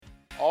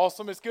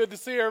Awesome. It's good to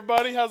see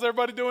everybody. How's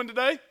everybody doing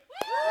today?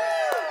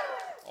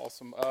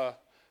 Awesome.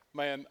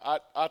 Man,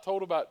 I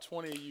told about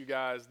 20 of you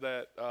guys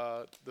that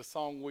the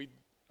song we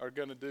are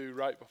going to do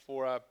right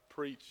before I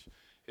preach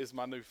is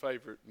my new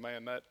favorite.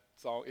 Man, that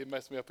song, it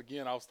messed me up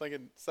again. I was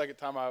thinking second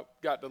time I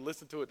got to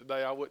listen to it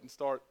today, I wouldn't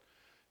start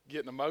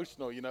getting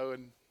emotional,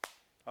 and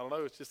I don't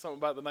know, it's just something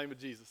about the name of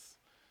Jesus.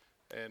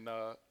 And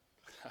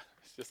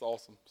it's just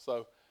awesome.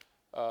 So,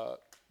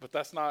 but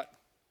that's not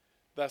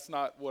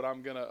what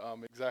I'm going to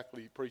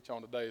exactly preach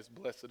on today is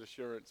blessed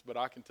assurance. But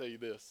I can tell you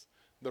this,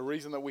 the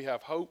reason that we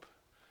have hope,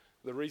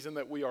 the reason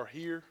that we are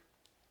here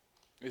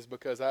is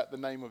because at the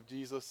name of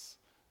Jesus,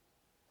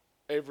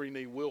 every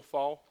knee will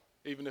fall,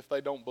 even if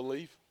they don't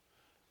believe.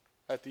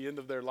 At the end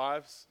of their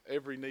lives,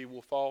 every knee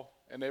will fall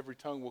and every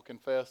tongue will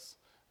confess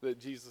that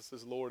Jesus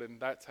is Lord. And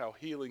that's how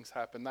healings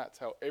happen. That's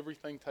how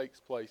everything takes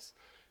place,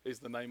 is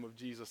the name of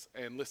Jesus.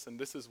 And listen,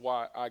 this is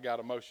why I got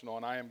emotional,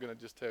 and I am going to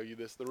just tell you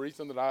this. The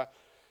reason that I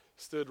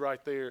stood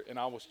right there and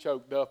I was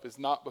choked up is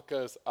not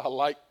because I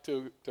like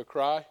to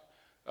cry.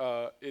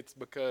 It's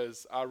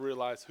because I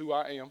realize who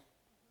I am.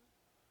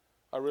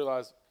 I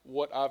realize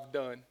what I've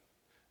done.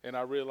 And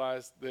I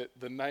realize that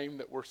the name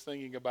that we're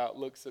singing about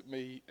looks at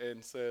me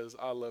and says,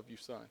 I love you,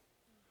 son.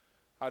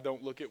 I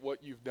don't look at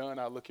what you've done.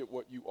 I look at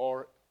what you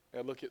are.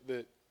 I look at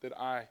that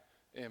I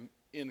am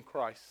in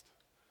Christ.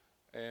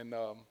 And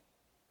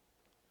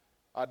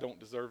I don't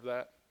deserve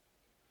that.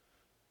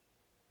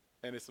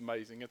 And it's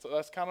amazing. And so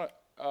that's kind of,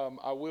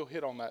 I will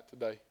hit on that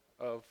today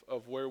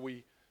of where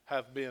we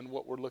have been,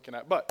 what we're looking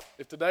at. But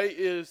if today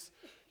is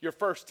your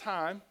first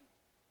time,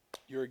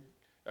 you're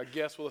a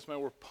guest with us, man,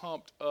 we're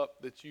pumped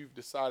up that you've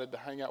decided to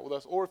hang out with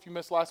us. Or if you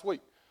missed last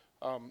week,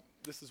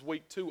 this is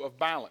week 2 of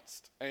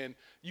Balanced. And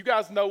you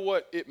guys know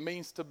what it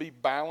means to be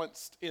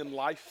balanced in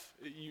life.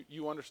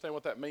 You understand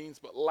what that means.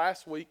 But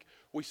last week,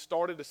 we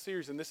started a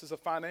series, and this is a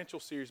financial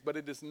series, but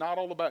it is not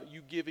all about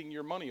you giving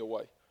your money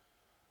away.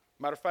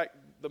 Matter of fact,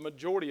 the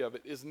majority of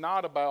it is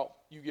not about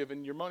you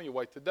giving your money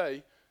away.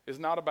 Today is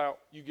not about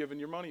you giving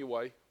your money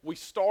away. We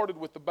started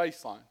with the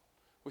baseline.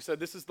 We said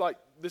this is like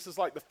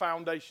the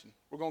foundation.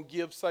 We're going to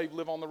give, save,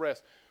 live on the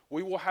rest.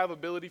 We will have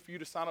ability for you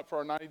to sign up for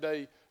our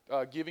 90-day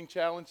giving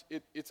challenge.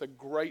 It's a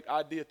great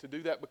idea to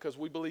do that because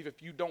we believe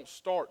if you don't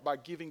start by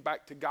giving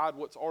back to God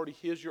what's already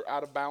His, you're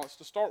out of balance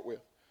to start with.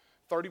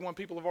 31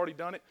 people have already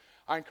done it.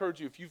 I encourage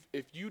you,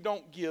 if you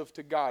don't give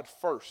to God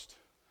first,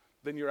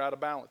 then you're out of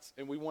balance,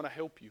 and we want to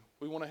help you.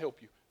 We want to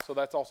help you. So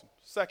that's awesome.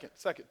 Second,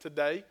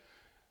 today,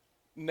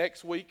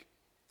 next week,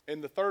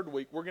 and the third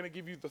week, we're going to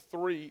give you the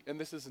 3, and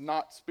this is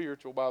not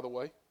spiritual, by the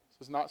way.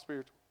 This is not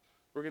spiritual.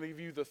 We're going to give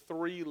you the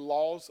 3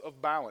 laws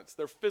of balance.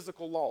 They're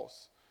physical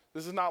laws.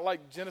 This is not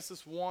like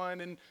Genesis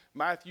 1 and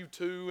Matthew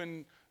 2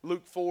 and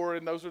Luke 4,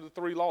 and those are the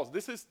 3 laws.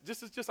 This is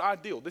just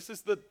ideal. This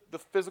is the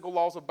physical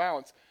laws of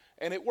balance,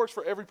 and it works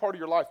for every part of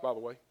your life, by the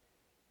way.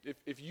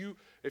 If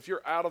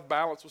you're out of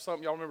balance with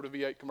something, y'all remember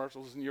the V8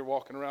 commercials, and you're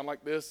walking around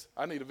like this,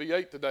 I need a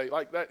V8 today.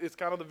 Like that, it's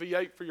kind of the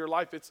V8 for your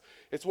life.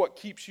 It's what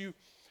keeps you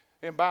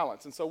in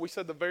balance. And so we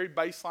said the very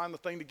baseline, the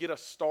thing to get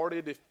us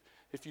started,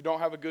 if you don't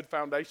have a good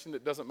foundation,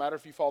 it doesn't matter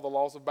if you follow the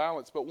laws of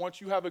balance. But once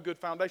you have a good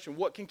foundation,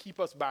 what can keep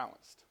us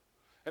balanced?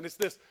 And it's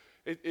this.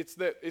 It's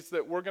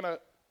that we're gonna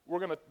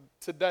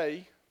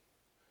today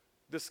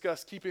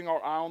discuss keeping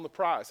our eye on the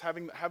prize,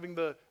 having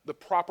the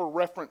proper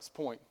reference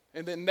point.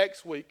 And then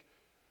next week,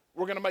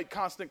 we're going to make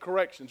constant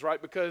corrections,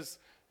 right? Because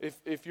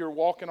if you're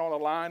walking on a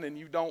line and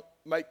you don't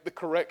make the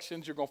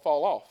corrections, you're going to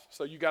fall off.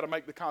 So you got to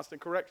make the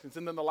constant corrections.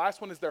 And then the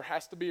last one is there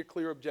has to be a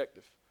clear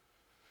objective.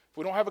 If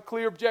we don't have a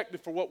clear objective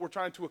for what we're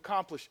trying to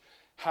accomplish,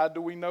 how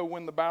do we know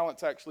when the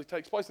balance actually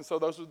takes place? And so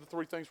those are the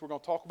 3 things we're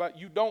going to talk about.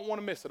 You don't want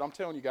to miss it. I'm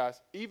telling you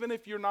guys, even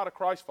if you're not a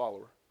Christ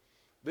follower,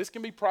 this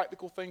can be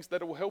practical things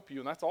that will help you,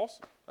 and that's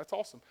awesome. That's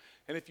awesome.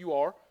 And if you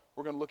are,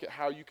 we're going to look at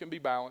how you can be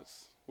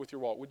balanced with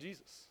your walk with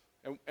Jesus.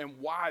 And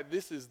why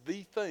this is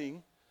the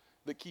thing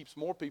that keeps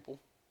more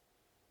people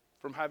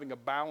from having a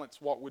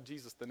balanced walk with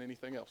Jesus than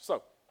anything else.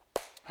 So,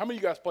 how many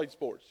of you guys played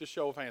sports? Just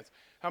show of hands.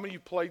 How many of you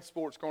played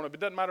sports growing up? It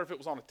doesn't matter if it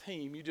was on a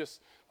team. You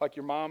just, like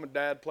your mom and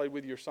dad played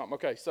with you or something.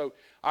 Okay, so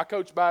I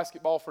coached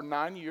basketball for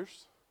 9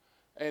 years,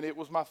 and it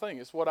was my thing.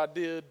 It's what I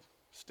did.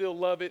 Still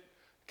love it.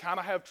 Kind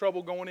of have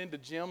trouble going into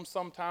gyms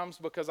sometimes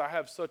because I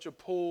have such a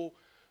pull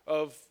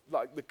of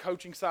like the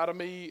coaching side of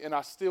me, and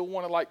I still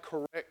want to like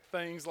correct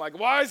things like,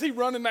 why is he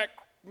running that?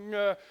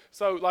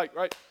 So like,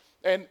 right.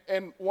 And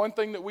one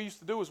thing that we used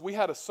to do is we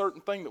had a certain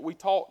thing that we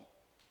taught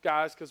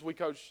guys, because we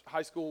coached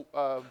high school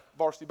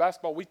varsity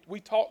basketball. We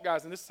taught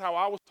guys, and this is how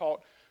I was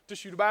taught to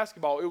shoot a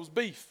basketball. It was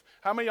beef.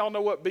 How many of y'all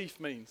know what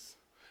beef means?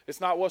 It's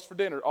not what's for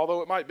dinner,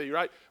 although it might be,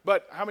 right?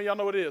 But how many of y'all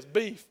know what it is?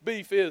 Beef.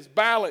 Beef is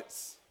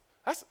balance.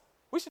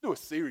 We should do a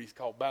series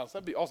called Balance.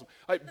 That'd be awesome.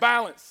 Like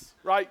balance,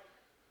 right?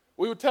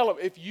 We would tell them,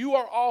 if you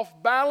are off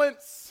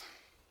balance,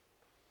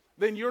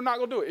 then you're not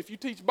going to do it. If you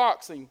teach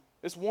boxing,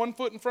 it's 1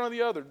 foot in front of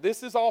the other.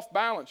 This is off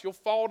balance. You'll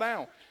fall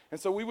down. And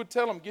so we would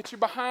tell them, get your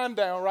behind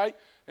down, right?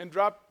 And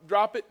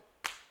drop it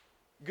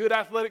good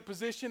athletic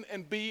position,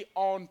 and be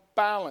on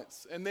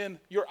balance. And then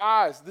your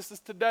eyes, this is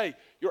today,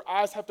 your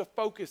eyes have to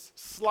focus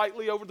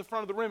slightly over the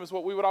front of the rim is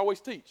what we would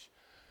always teach.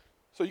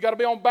 So you got to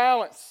be on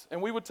balance.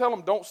 And we would tell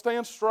them, don't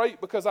stand straight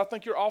because I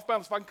think you're off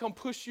balance. If I can come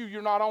push you,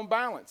 you're not on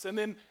balance. And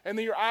then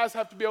your eyes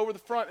have to be over the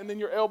front, and then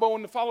your elbow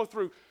and the follow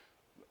through.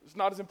 It's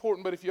not as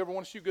important, but if you ever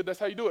want to shoot good, that's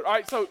how you do it. All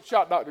right, so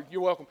shot doctor,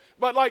 you're welcome.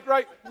 But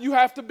right, you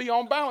have to be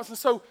on balance. And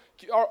so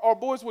our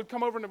boys would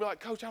come over and they'd be like,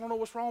 Coach, I don't know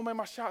what's wrong, man.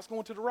 My shot's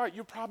going to the right.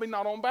 You're probably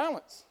not on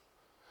balance.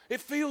 It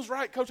feels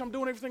right, Coach. I'm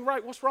doing everything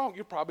right. What's wrong?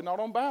 You're probably not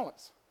on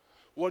balance.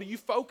 What are you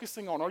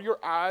focusing on? Are your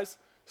eyes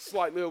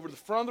slightly over the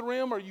front of the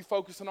rim, or are you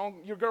focusing on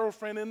your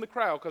girlfriend in the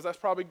crowd? Because that's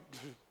probably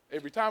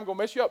every time going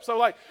to mess you up. So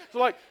like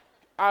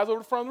eyes over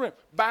the front of the rim.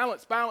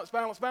 Balance, balance,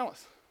 balance,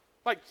 balance.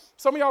 Like,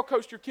 some of y'all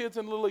coached your kids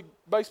in Little League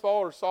baseball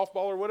or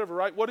softball or whatever,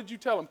 right? What did you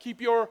tell them?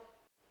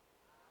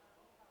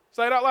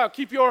 Say it out loud,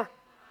 keep your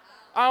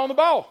eye on the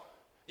ball.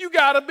 You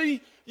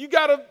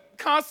gotta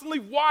constantly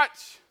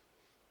watch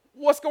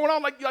what's going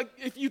on. Like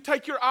if you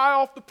take your eye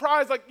off the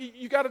prize, like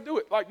you gotta do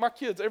it. Like my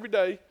kids, every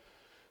day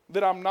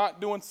that I'm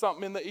not doing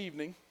something in the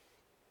evening,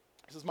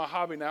 this is my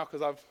hobby now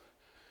because I've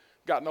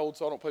gotten old,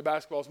 so I don't play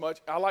basketball as much.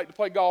 I like to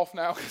play golf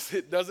now because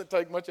it doesn't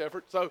take much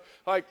effort. So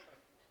like,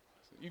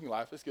 you can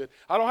laugh, it's good.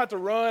 I don't have to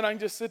run, I can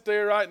just sit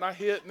there, right, and I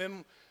hit, and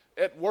then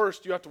at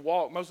worst, you have to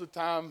walk. Most of the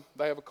time,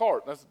 they have a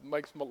cart. That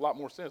makes a lot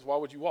more sense. Why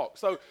would you walk?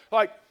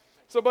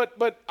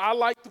 But I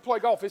like to play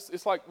golf.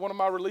 It's like one of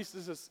my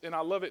releases, and I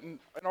love it. In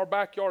our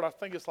backyard, I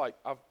think it's like,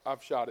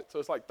 I've shot it. So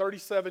it's like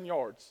 37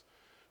 yards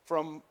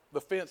from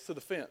the fence to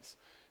the fence.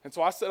 And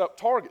so I set up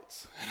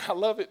targets, and I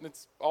love it, and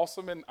it's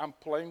awesome, and I'm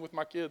playing with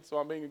my kids, so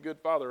I'm being a good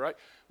father, right?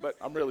 But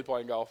I'm really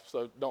playing golf,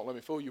 so don't let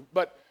me fool you.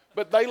 But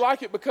they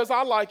like it because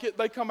I like it.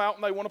 They come out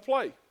and they want to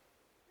play.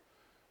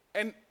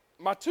 And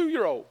my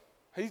 2-year-old,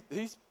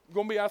 he's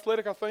going to be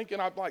athletic, I think,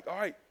 and I'm like, all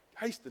right,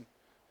 Haston.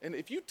 And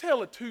if you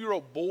tell a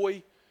 2-year-old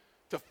boy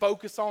to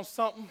focus on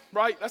something,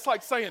 right, that's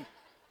like saying,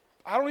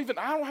 I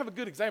don't have a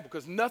good example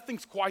because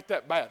nothing's quite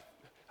that bad.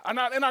 And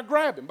I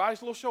grab him by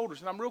his little shoulders,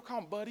 and I'm real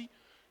calm, buddy.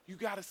 You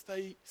got to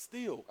stay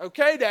still.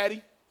 Okay,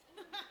 Daddy.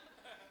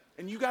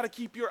 And you got to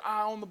keep your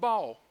eye on the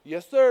ball.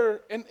 Yes,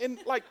 sir. And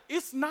like,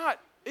 it's not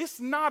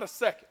a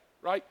second,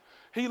 right?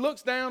 He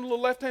looks down, a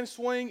little left-hand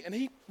swing, and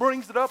he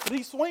brings it up, and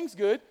he swings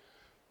good.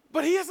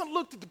 But he hasn't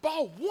looked at the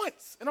ball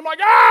once. And I'm like,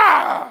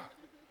 ah!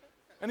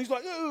 And he's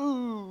like,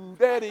 ooh,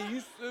 Daddy,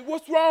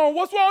 what's wrong?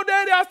 What's wrong,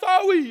 Daddy? I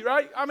saw we,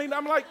 right? I mean,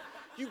 I'm like,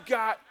 you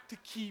got to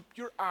keep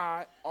your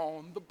eye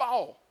on the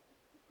ball.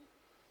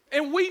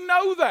 And we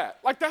know that.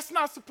 Like, that's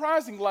not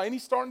surprising.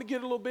 Lainey's starting to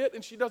get a little bit,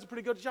 and she does a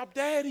pretty good job.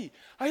 Daddy,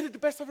 I did the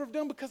best I've ever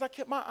done because I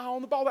kept my eye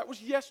on the ball. That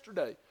was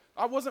yesterday.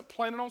 I wasn't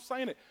planning on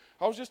saying it.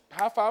 I was just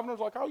high-fiving. I was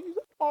like,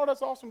 oh,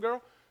 that's awesome,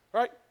 girl,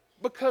 right?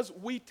 Because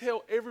we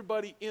tell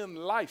everybody in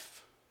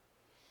life.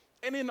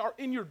 And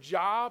in your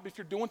job, if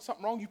you're doing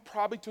something wrong, you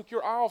probably took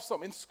your eye off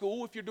something. In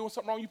school, if you're doing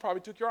something wrong, you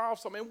probably took your eye off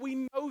something. And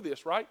we know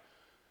this, right?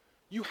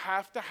 You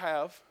have to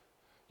have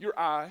your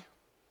eye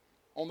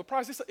on the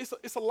prize.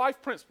 It's a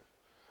life principle.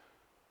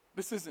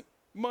 This isn't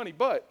money,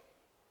 but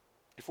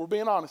if we're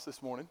being honest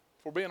this morning,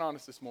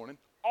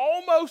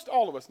 almost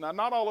all of us, now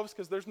not all of us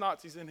because there's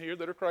Nazis in here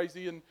that are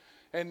crazy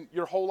and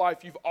your whole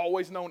life you've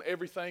always known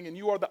everything and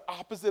you are the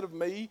opposite of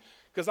me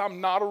because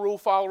I'm not a rule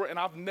follower and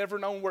I've never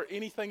known where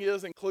anything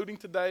is, including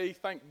today.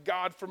 Thank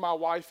God for my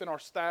wife and our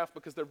staff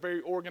because they're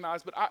very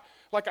organized. But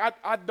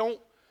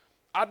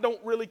I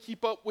don't really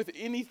keep up with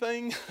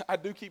anything. I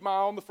do keep my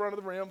eye on the front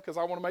of the rim because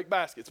I want to make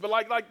baskets. But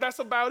like that's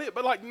about it.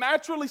 But like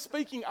naturally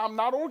speaking, I'm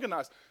not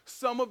organized.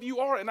 Some of you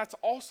are, and that's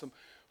awesome.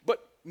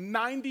 But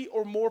 90%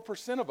 or more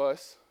of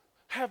us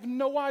have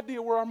no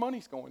idea where our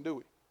money's going, do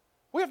we?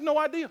 We have no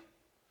idea.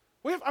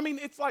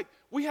 It's like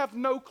we have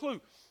no clue.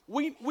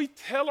 We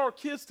tell our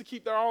kids to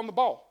keep their eye on the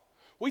ball.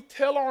 We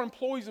tell our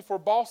employees, if we're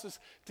bosses,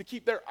 to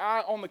keep their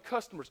eye on the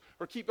customers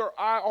or keep their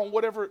eye on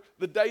whatever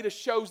the data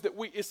shows that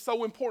is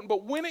so important.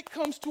 But when it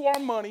comes to our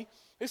money,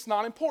 it's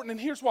not important. And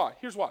here's why.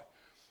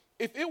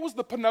 If it was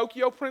the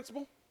Pinocchio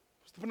principle,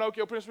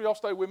 y'all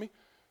stay with me.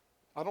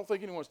 I don't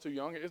think anyone's too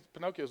young.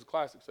 Pinocchio's a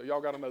classic, so y'all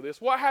got to know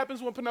this. What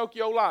happens when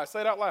Pinocchio lies?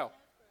 Say it out loud.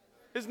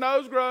 His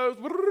nose grows,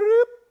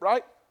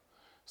 right?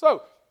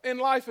 So in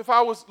life, if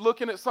I was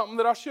looking at something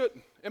that I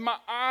shouldn't and my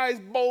eyes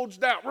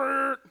bulged out,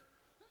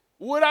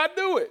 would I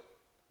do it?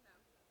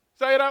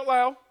 No. Say it out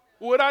loud.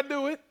 No. Would I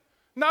do it?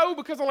 No,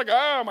 because I'm like,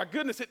 oh my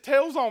goodness, it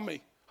tells on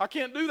me. I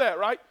can't do that,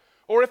 right?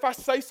 Or if I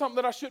say something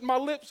that I shouldn't, my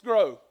lips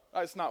grow.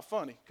 It's not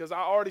funny because I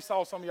already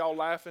saw some of y'all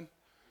laughing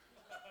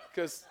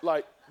because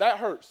like that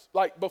hurts.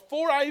 Like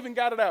before I even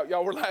got it out,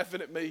 y'all were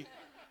laughing at me.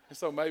 And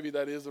so maybe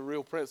that is a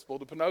real principle.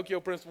 The Pinocchio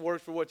principle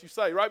works for what you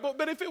say, right?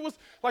 But if it was,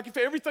 like if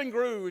everything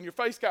grew and your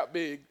face got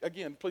big,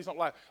 again, please don't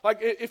laugh. Like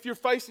if your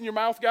face and your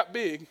mouth got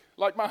big,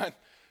 like mine,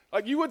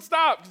 like you would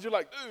stop because you're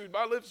like, dude,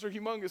 my lips are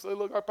humongous. They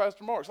look like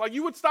Pastor Mark's. Like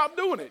you would stop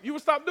doing it. You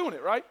would stop doing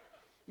it, right?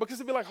 Because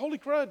it'd be like, holy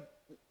crud.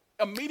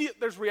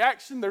 There's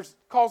reaction, there's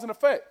cause and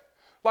effect.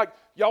 Like,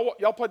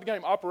 y'all played the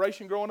game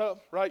Operation growing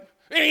up, right?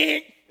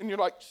 And you're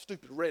like,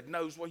 stupid red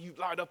nose, well, you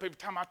light up every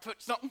time I touch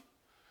something.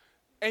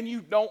 And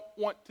you don't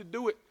want to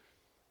do it.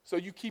 So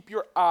you keep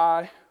your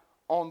eye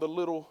on the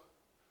little,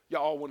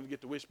 y'all all wanted to get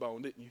the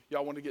wishbone, didn't you?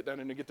 Y'all wanted to get down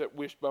in there and get that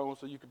wishbone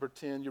so you can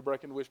pretend you're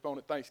breaking the wishbone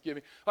at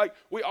Thanksgiving. Like,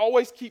 we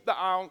always keep the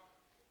eye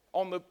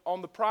on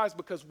the prize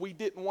because we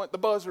didn't want the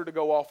buzzer to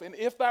go off. And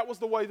if that was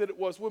the way that it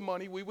was with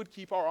money, we would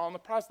keep our eye on the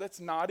prize. That's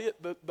not it.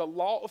 The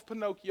law of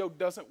Pinocchio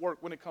doesn't work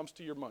when it comes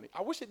to your money.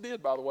 I wish it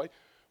did, by the way.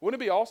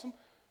 Wouldn't it be awesome?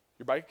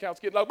 Your bank account's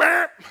getting low,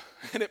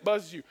 and it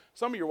buzzes you.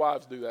 Some of your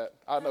wives do that.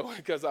 I know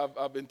because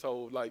I've been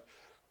told, like,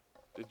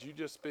 did you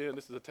just spend,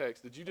 this is a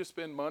text, did you just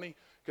spend money?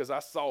 Because I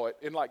saw it.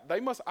 And like, they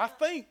must, I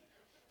think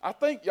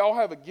y'all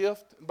have a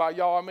gift. By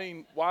y'all, I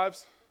mean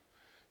wives.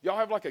 Y'all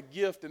have like a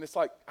gift, and it's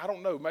like, I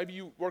don't know, maybe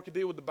you work a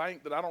deal with the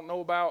bank that I don't know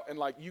about, and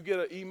like you get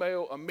an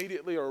email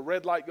immediately or a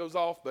red light goes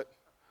off, but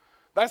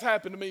that's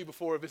happened to me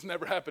before if it's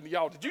never happened to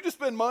y'all. Did you just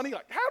spend money?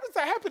 Like, how does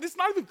that happen? It's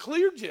not even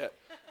cleared yet.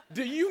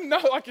 Do you know,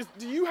 like,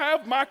 do you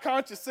have my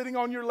conscience sitting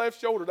on your left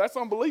shoulder? That's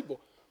unbelievable.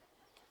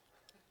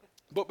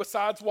 But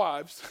besides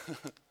wives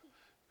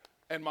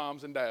and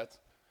moms and dads,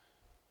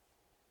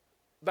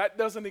 that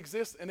doesn't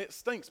exist, and it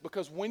stinks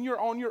because when you're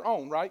on your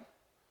own, right?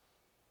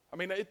 I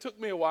mean, it took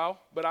me a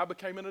while, but I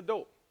became an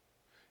adult.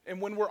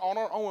 And when we're on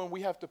our own,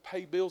 we have to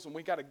pay bills and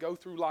we got to go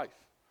through life.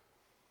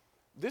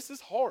 This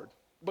is hard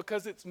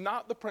because it's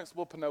not the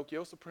principle of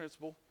Pinocchio, it's the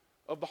principle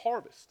of the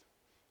harvest.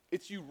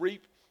 It's you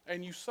reap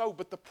and you sow,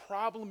 but the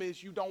problem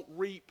is you don't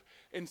reap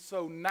and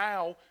sow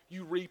now,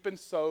 you reap and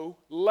sow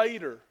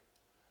later.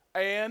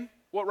 And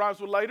what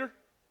rhymes with later?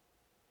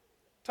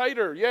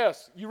 Tater,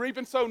 yes. You reap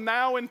and sow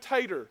now and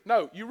tater.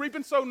 No, you reap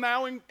and sow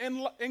now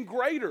and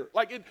greater.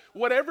 Like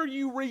whatever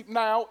you reap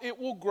now, it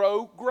will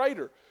grow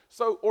greater.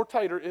 So, or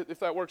tater, if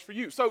that works for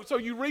you. So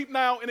you reap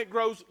now and it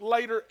grows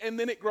later and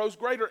then it grows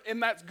greater,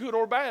 and that's good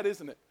or bad,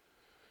 isn't it?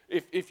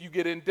 If you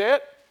get in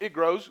debt, it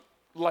grows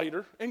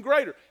later and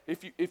greater.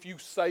 If you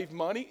save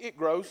money, it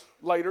grows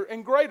later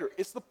and greater.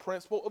 It's the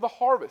principle of the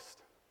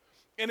harvest.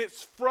 And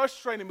it's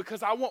frustrating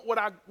because I want what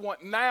I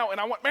want now, and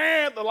I want,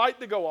 the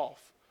light to go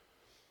off.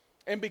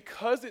 And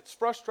because it's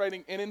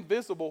frustrating and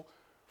invisible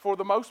for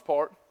the most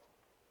part,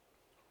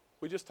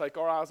 we just take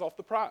our eyes off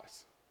the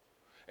prize.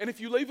 And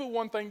if you leave with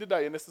one thing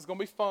today, and this is going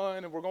to be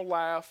fun and we're going to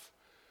laugh,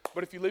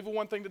 but if you leave with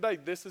one thing today,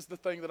 this is the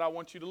thing that I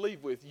want you to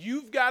leave with.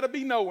 You've got to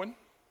be knowing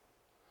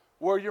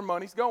where your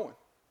money's going.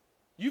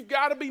 You've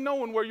got to be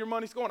knowing where your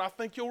money's going. I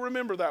think you'll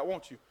remember that,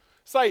 won't you?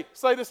 Say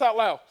this out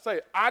loud. Say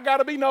it. I got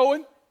to be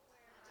knowing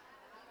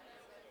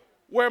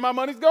where my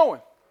money's going.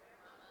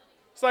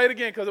 Say it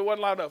again because it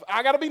wasn't loud enough.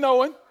 I got to be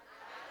knowing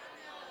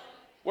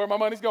where my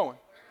money's going.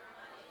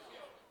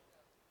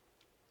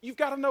 You've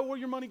got to know where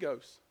your money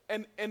goes.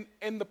 And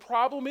the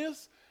problem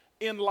is,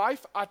 in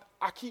life, I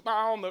keep my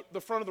eye on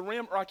the front of the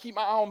rim or I keep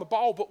my eye on the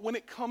ball, but when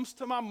it comes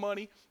to my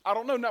money, I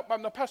don't know. Now,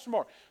 Pastor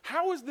Mark,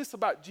 how is this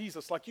about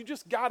Jesus? Like, you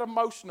just got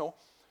emotional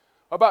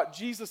about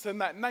Jesus and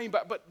that name,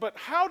 but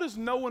how does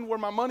knowing where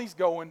my money's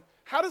going,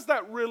 how does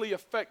that really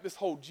affect this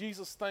whole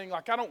Jesus thing?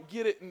 Like, I don't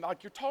get it. And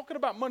like, you're talking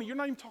about money. You're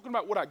not even talking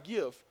about what I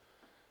give.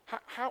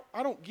 How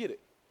I don't get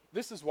it.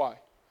 This is why.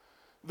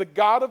 The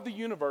God of the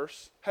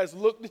universe has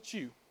looked at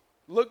you,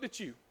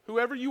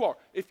 whoever you are.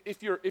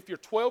 If you're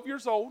 12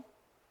 years old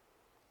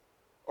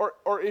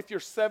or if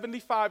you're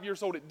 75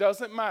 years old, it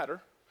doesn't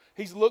matter.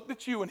 He's looked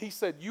at you and he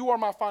said, you are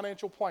my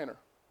financial planner.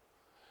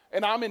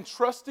 And I'm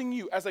entrusting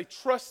you as a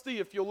trustee,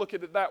 if you'll look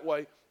at it that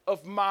way,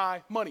 of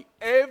my money.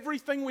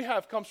 Everything we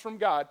have comes from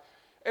God.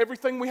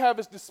 Everything we have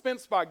is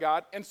dispensed by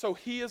God, and so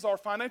he is our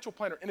financial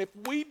planner. And if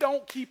we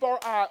don't keep our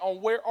eye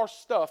on where our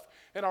stuff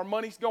and our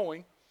money's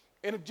going,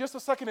 and in just a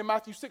second in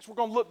Matthew 6, we're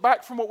going to look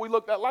back from what we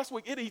looked at last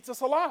week. It eats us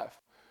alive.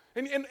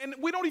 And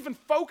we don't even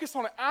focus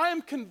on it. I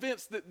am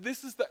convinced that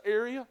this is the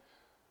area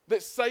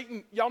that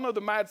Satan, y'all know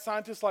the mad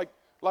scientist like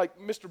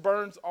Mr.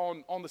 Burns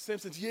on The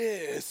Simpsons.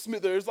 Yes,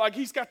 Smithers. Like,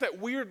 he's got that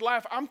weird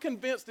laugh. I'm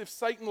convinced if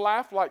Satan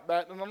laughed like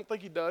that, and I don't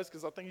think he does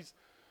because I think he's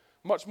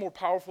much more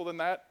powerful than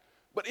that.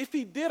 But if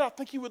he did, I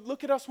think he would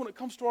look at us when it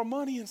comes to our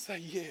money and say,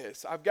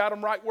 yes, I've got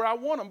them right where I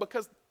want them,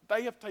 because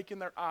they have taken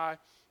their eye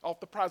off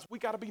the prize. We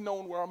got to be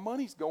knowing where our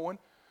money's going,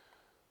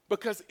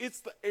 because it's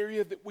the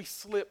area that we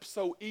slip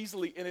so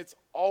easily, and it's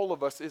all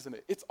of us, isn't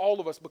it? It's all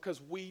of us because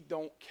we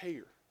don't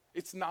care.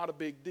 It's not a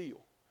big deal.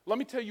 Let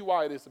me tell you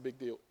why it is a big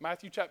deal.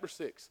 Matthew chapter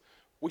 6.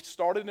 We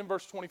started in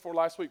verse 24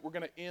 last week. We're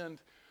going to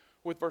end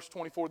with verse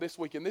 24 this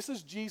week. And this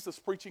is Jesus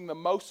preaching the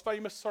most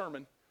famous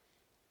sermon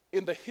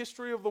in the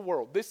history of the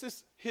world. This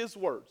is his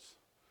words.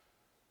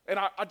 And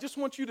I just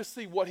want you to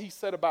see what he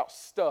said about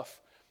stuff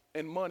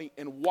and money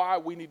and why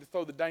we need to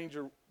throw the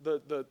danger,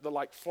 the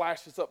like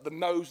flashes up. The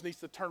nose needs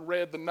to turn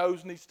red. The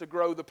nose needs to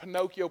grow. The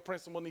Pinocchio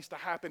principle needs to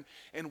happen.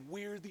 And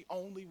we're the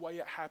only way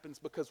it happens,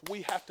 because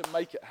we have to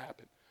make it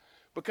happen.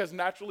 Because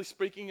naturally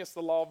speaking, it's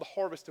the law of the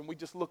harvest, and we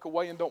just look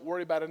away and don't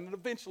worry about it, and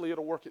eventually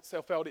it'll work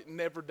itself out. It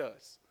never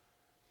does.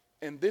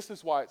 And this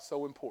is why it's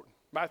so important.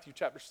 Matthew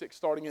chapter 6,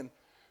 starting in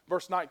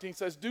verse 19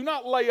 says, do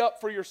not lay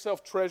up for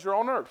yourself treasure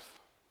on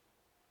earth.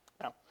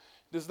 Now,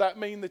 Does that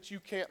mean that you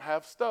can't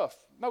have stuff?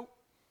 Nope.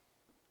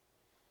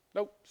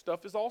 Nope.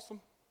 Stuff is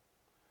awesome.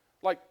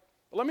 Like,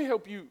 let me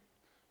help you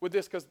with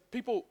this, because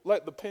people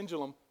make the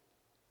pendulum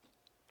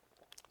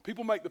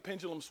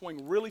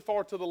swing really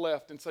far to the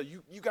left and say,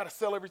 you got to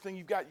sell everything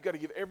you've got. You got to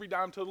give every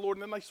dime to the Lord.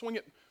 And then they swing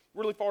it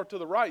really far to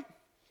the right.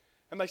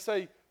 And they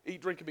say,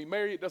 eat, drink, and be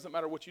merry. It doesn't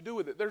matter what you do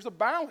with it. There's a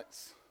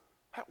balance.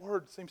 That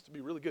word seems to be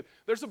really good.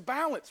 There's a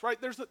balance, right?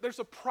 There's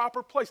a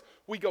proper place.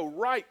 We go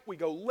right, we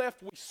go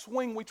left, we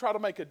swing, we try to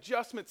make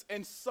adjustments.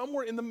 And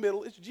somewhere in the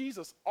middle is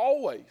Jesus.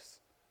 Always.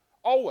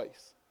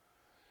 Always.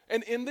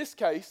 And in this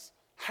case,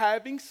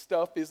 having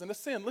stuff isn't a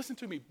sin. Listen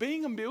to me.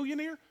 Being a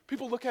millionaire,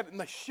 people look at it and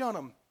they shun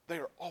them. They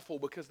are awful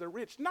because they're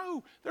rich.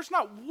 No, there's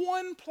not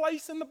one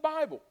place in the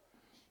Bible.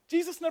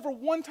 Jesus never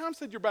one time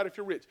said you're bad if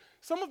you're rich.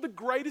 Some of the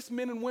greatest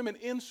men and women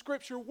in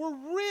Scripture were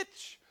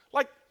rich.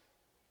 Like,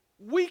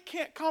 we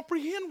can't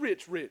comprehend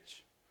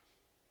rich.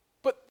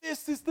 But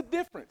this is the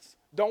difference.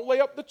 Don't lay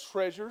up the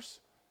treasures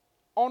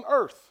on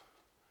earth.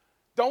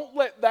 Don't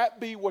let that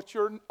be what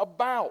you're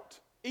about.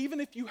 Even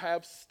if you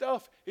have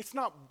stuff, it's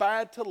not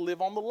bad to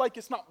live on the lake.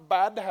 It's not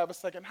bad to have a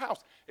second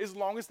house, as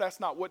long as that's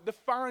not what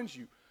defines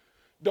you.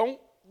 Don't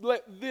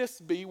let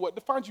this be what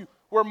defines you,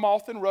 where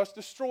moth and rust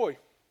destroy,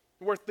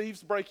 where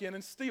thieves break in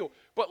and steal.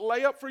 But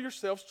lay up for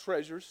yourselves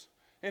treasures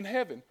in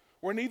heaven,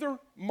 where neither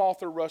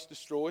moth or rust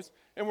destroys,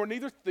 and where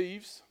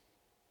thieves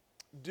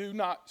do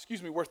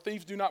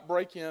not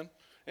break in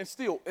and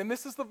steal. And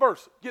this is the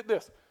verse. Get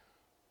this.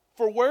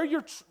 For where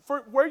your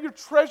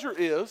treasure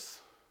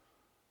is,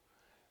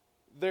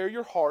 there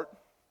your heart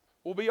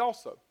will be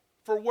also.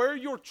 For where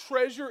your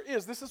treasure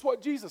is, this is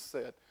what Jesus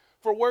said.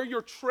 For where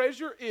your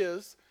treasure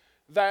is,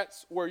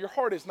 that's where your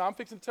heart is. Now I'm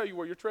fixing to tell you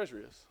where your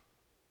treasure is.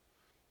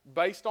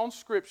 Based on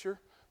Scripture,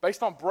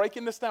 based on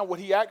breaking this down, what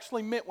he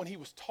actually meant when he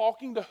was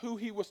talking to who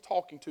he was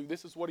talking to,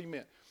 this is what he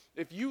meant.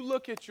 If you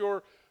look at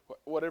your,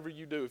 whatever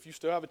you do, if you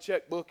still have a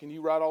checkbook and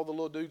you write all the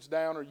little dudes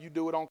down, or you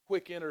do it on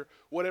Quicken or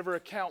whatever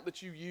account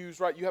that you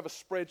use, right? You have a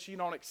spreadsheet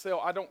on Excel.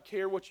 I don't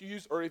care what you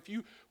use. Or if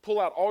you pull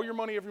out all your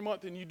money every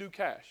month and you do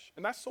cash.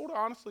 And that's sort of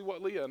honestly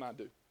what Leah and I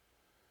do.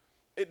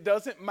 It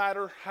doesn't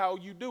matter how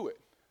you do it.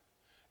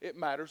 It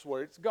matters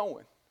where it's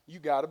going. You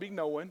got to be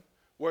knowing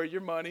where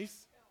your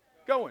money's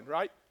going,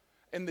 right?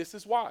 And this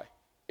is why.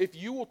 If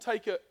you will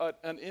take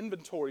an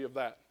inventory of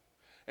that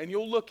and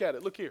you'll look at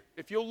it, look here.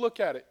 If you'll look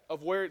at it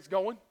of where it's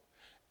going,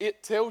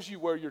 it tells you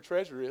where your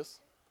treasure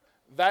is.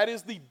 That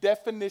is the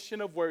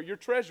definition of where your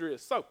treasure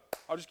is. So,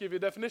 I'll just give you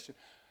a definition.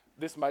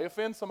 This may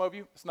offend some of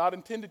you. It's not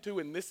intended to,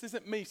 and this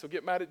isn't me, so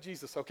get mad at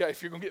Jesus, okay,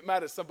 if you're going to get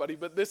mad at somebody.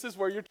 But this is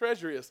where your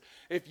treasure is.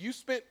 If you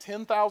spent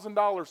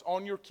 $10,000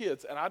 on your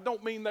kids, and I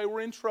don't mean they were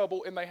in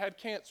trouble and they had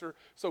cancer,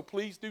 so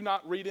please do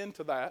not read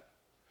into that.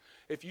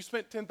 If you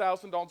spent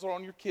 $10,000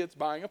 on your kids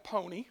buying a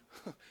pony,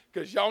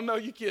 because y'all know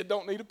your kid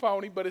don't need a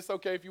pony, but it's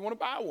okay if you want to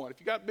buy one. If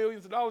you got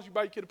billions of dollars, you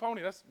buy your kid a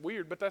pony. That's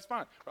weird, but that's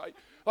fine, right?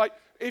 Like,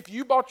 if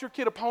you bought your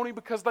kid a pony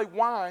because they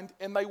whined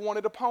and they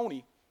wanted a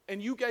pony,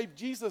 and you gave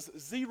Jesus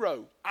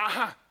zero,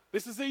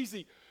 this is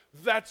easy.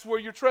 That's where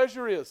your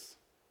treasure is.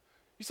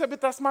 You say,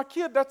 but that's my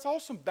kid. That's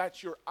awesome.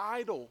 That's your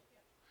idol.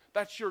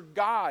 That's your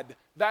God.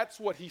 That's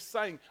what he's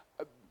saying.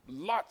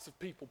 Lots of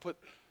people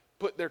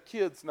put their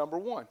kids number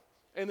one.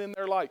 And then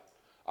they're like,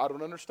 I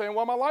don't understand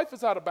why my life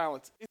is out of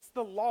balance. It's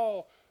the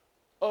law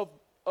of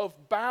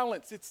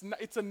balance.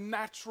 It's a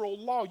natural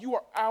law. You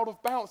are out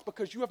of balance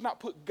because you have not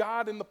put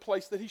God in the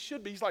place that he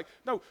should be. He's like,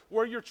 no,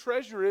 where your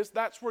treasure is,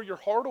 that's where your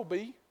heart will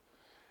be.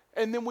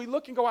 And then we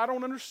look and go, I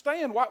don't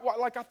understand. Why,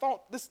 like I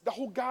thought the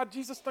whole God,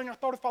 Jesus thing, I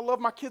thought if I love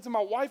my kids and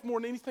my wife more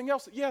than anything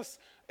else, yes,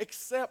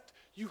 except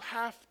you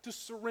have to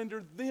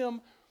surrender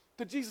them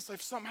to Jesus.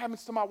 If something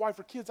happens to my wife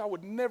or kids, I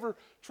would never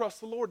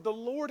trust the Lord. The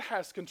Lord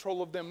has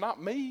control of them,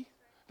 not me.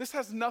 This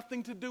has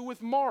nothing to do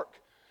with Mark.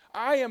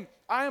 I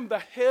am the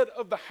head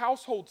of the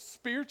household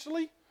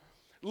spiritually.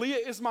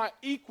 Leah is my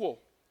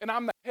equal, and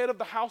I'm the head of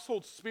the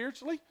household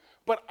spiritually,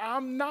 but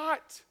I'm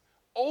not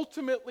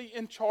ultimately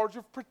in charge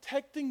of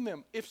protecting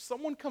them. If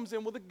someone comes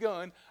in with a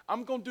gun,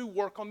 I'm going to do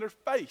work on their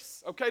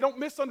face. Okay, don't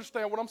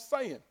misunderstand what I'm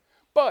saying.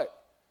 But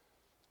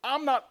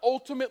I'm not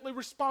ultimately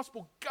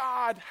responsible.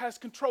 God has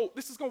control.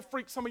 This is going to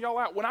freak some of y'all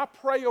out. When I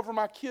pray over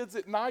my kids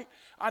at night,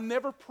 I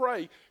never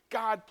pray,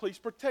 God, please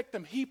protect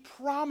them. He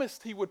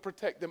promised he would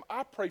protect them.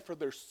 I pray for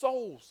their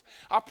souls.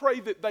 I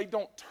pray that they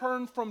don't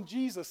turn from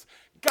Jesus.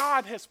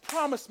 God has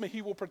promised me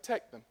he will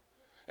protect them.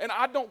 And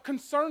I don't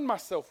concern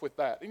myself with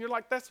that. And you're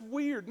like, that's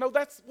weird. No,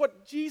 that's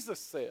what Jesus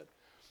said.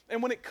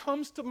 And when it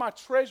comes to my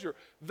treasure,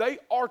 they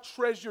are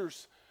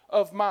treasures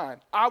of mine.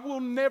 I will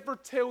never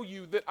tell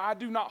you that I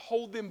do not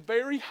hold them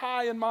very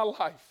high in my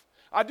life.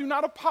 I do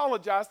not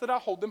apologize that I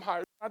hold them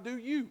higher than I do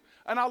you.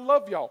 And I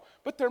love y'all.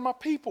 But they're my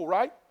people,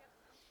 right?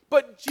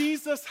 But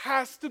Jesus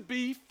has to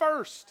be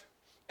first.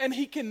 And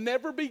he can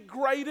never be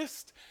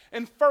greatest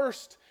and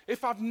first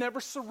if I've never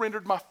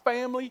surrendered my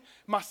family,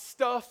 my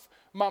stuff,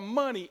 my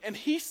money. And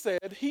he said,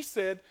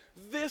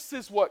 this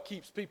is what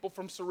keeps people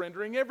from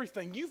surrendering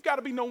everything. You've got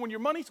to be knowing when your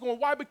money's going.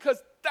 Why?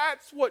 Because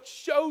that's what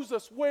shows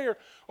us where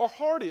our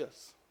heart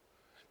is.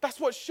 That's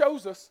what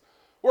shows us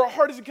where our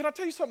heart is. And can I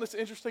tell you something that's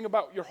interesting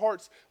about your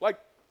hearts? Like,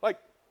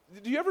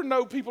 do you ever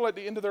know people at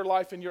the end of their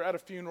life and you're at a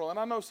funeral? And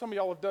I know some of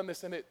y'all have done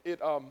this, and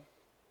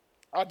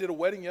I did a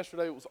wedding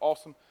yesterday. It was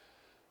awesome.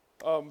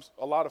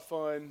 A lot of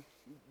fun,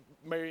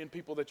 marrying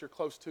people that you're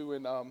close to,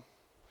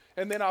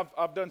 and then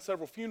I've done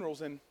several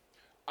funerals, and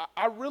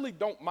I really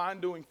don't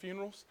mind doing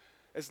funerals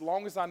as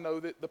long as I know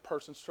that the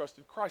person's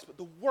trusted Christ. But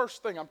the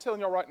worst thing, I'm telling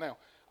y'all right now,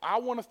 I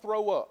want to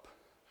throw up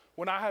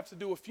when I have to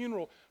do a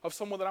funeral of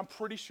someone that I'm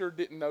pretty sure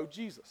didn't know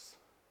Jesus.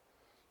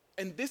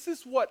 And this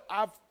is what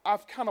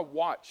I've kind of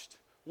watched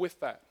with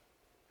that.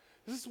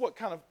 This is what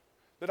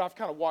I've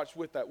kind of watched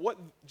with that. What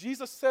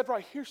Jesus said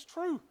right here is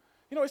true.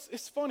 You know,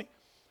 it's funny.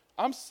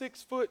 I'm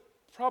 6 foot,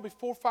 probably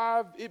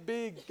 4'5",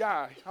 big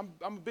guy. I'm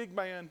a big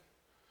man,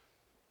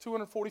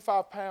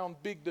 245-pound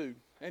big dude.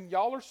 And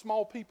y'all are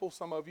small people,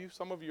 some of you.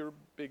 Some of you are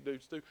big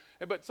dudes too.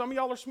 But some of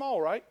y'all are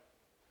small, right?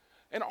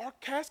 And our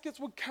caskets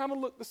would kind of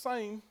look the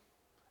same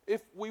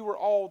if we were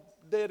all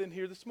dead in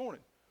here this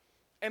morning.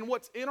 And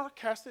what's in our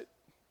casket,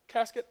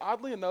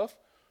 oddly enough,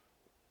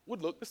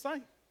 would look the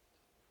same.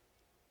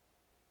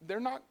 They're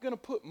not going to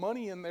put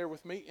money in there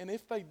with me, and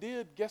if they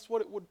did, guess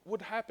what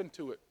would happen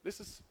to it? This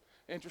is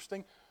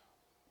interesting,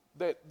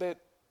 that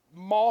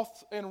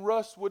moth and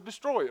rust would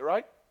destroy it,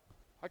 right?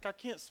 Like, I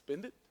can't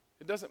spend it.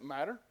 It doesn't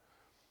matter.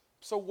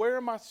 So where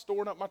am I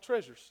storing up my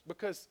treasures?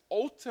 Because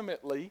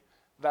ultimately,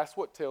 that's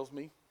what tells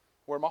me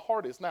where my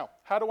heart is. Now,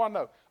 how do I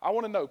know? I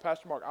want to know,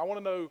 Pastor Mark, I want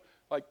to know,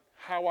 like,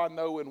 how I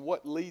know and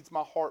what leads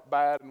my heart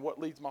bad and what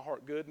leads my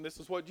heart good. And this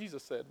is what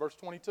Jesus said, verse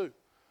 22.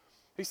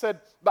 He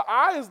said, the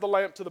eye is the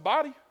lamp to the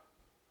body.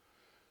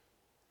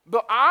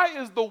 The eye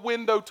is the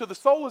window to the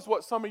soul, is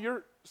what some of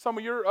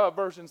your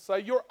versions say.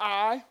 Your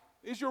eye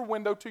is your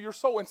window to your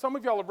soul. And some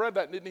of y'all have read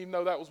that and didn't even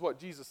know that was what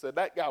Jesus said.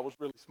 That guy was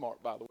really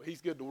smart, by the way.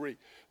 He's good to read.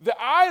 The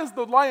eye is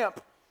the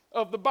lamp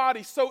of the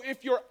body. So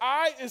if your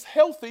eye is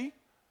healthy,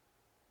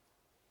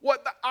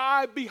 what the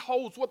eye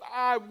beholds, what the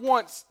eye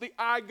wants, the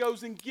eye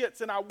goes and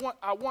gets. And I want.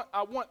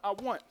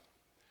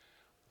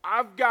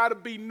 I've got to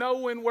be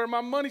knowing where my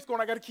money's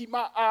going. I got to keep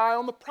my eye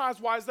on the prize.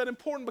 Why is that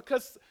important?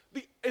 Because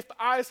if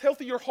the eye is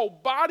healthy, your whole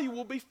body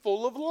will be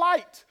full of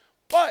light.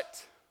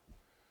 But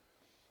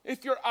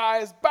if your eye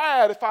is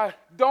bad, if I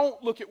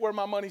don't look at where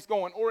my money's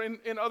going, or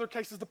in other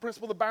cases, the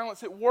principle of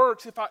balance, it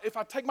works. If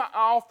I take my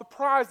eye off the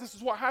prize, this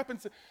is what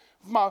happens.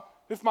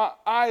 If my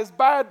eye is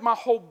bad, my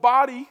whole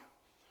body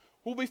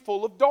will be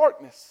full of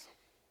darkness.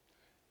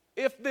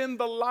 If then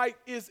the light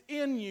is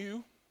in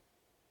you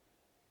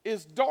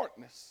is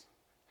darkness,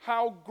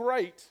 how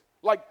great,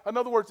 like, in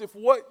other words, if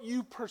what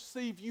you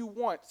perceive you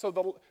want,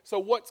 so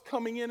what's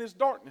coming in is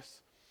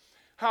darkness,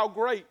 how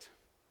great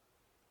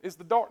is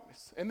the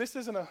darkness? And this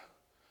isn't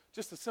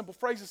just a simple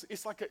phrase.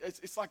 It's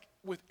like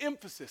with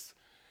emphasis.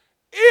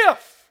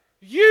 If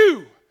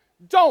you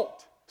don't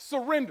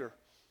surrender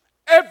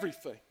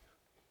everything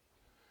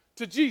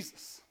to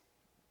Jesus,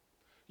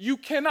 you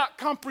cannot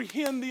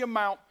comprehend the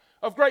amount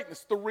of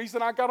greatness. The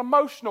reason I got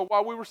emotional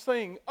while we were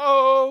singing,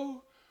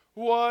 oh,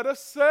 what a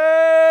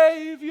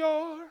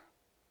Savior,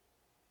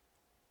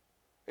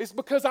 is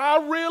because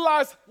I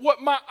realized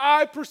what my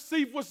eye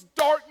perceived was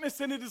darkness,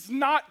 and it is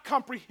not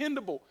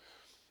comprehensible.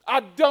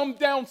 I dumbed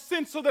down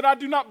sin so that I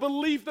do not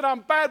believe that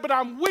I'm bad, but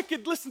I'm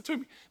wicked. Listen to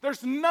me.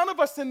 There's none of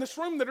us in this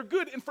room that are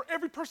good, and for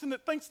every person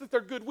that thinks that they're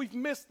good, we've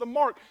missed the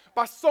mark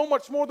by so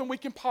much more than we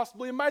can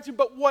possibly imagine.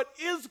 But what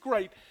is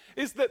great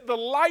is that the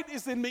light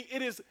is in me.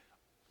 It is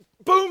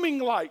booming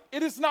light.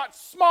 It is not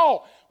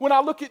small. When I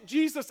look at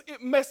Jesus,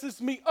 it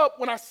messes me up.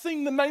 When I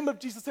sing the name of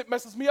Jesus, it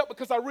messes me up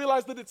because I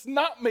realize that it's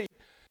not me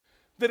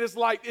that is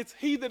light. It's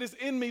He that is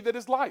in me that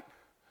is light.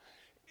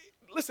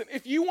 Listen,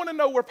 if you want to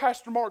know where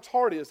Pastor Mark's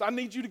heart is, I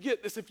need you to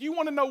get this. If you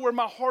want to know where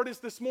my heart is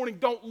this morning,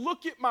 don't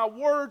look at my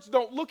words,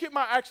 don't look at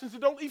my actions,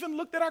 and don't even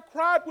look that I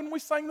cried when we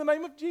sang the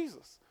name of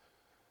Jesus.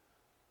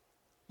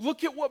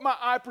 Look at what my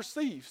eye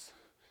perceives.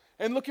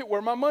 And look at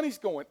where my money's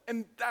going.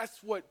 And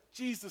that's what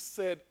Jesus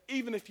said,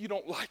 even if you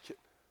don't like it.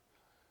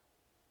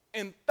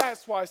 And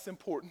that's why it's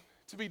important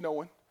to be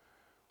knowing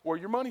where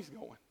your money's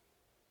going.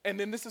 And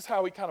then this is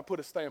how He kind of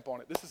put a stamp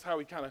on it. This is how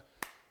He kind of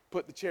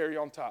put the cherry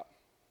on top.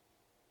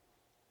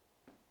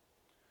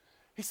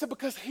 He said,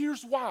 because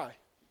here's why.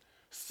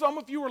 Some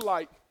of you are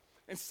light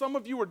and some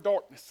of you are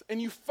darkness.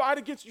 And you fight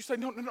against it. You say,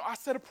 no, I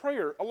said a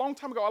prayer a long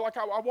time ago.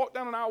 I walked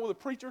down an aisle with a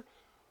preacher.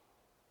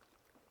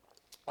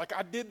 Like,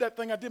 I did that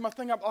thing, I did my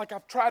thing.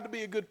 I've tried to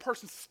be a good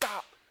person.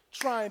 Stop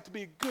trying to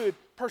be a good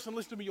person.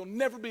 Listen to me, you'll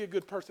never be a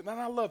good person. And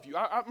I love you.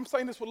 I'm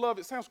saying this with love.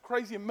 It sounds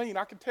crazy and mean.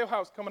 I can tell how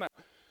it's coming out.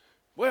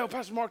 Well,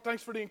 Pastor Mark,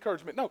 thanks for the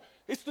encouragement. No,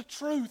 it's the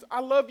truth. I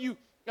love you,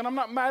 and I'm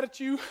not mad at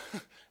you,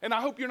 and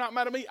I hope you're not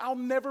mad at me. I'll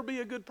never be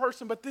a good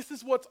person, but this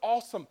is what's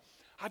awesome.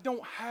 I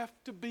don't have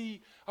to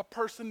be a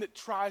person that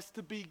tries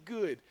to be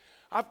good.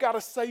 I've got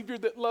a Savior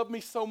that loved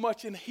me so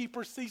much, and He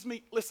perceives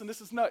me. Listen, this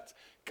is nuts.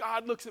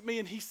 God looks at me,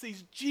 and He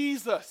sees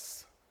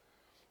Jesus.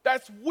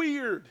 That's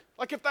weird.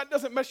 Like, if that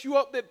doesn't mess you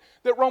up,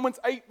 that Romans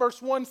 8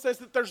 verse 1 says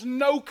that there's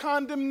no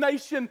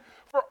condemnation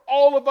for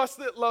all of us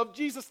that love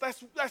Jesus.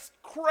 That's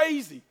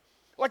crazy.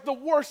 Like the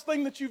worst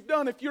thing that you've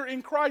done. If you're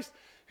in Christ,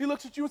 he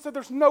looks at you and said,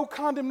 there's no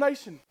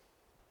condemnation.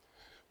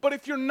 But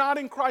if you're not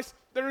in Christ,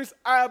 there is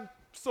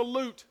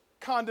absolute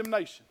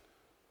condemnation.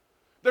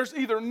 There's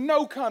either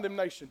no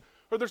condemnation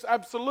or there's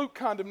absolute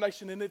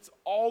condemnation, and it's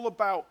all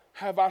about,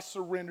 have I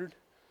surrendered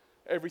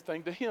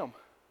everything to him?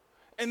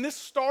 And this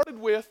started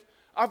with,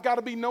 I've got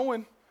to be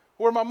knowing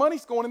where my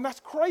money's going, and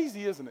that's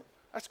crazy, isn't it?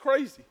 That's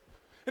crazy.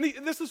 And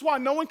this is why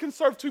no one can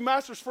serve two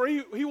masters, for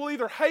he will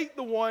either hate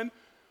the one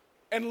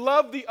and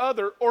love the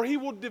other, or he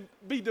will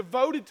be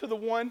devoted to the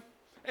one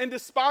and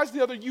despise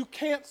the other. You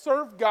can't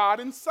serve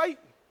God and Satan,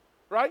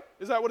 right?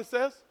 Is that what it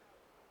says?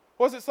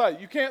 What does it say?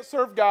 You can't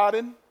serve God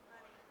and,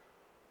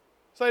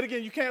 say it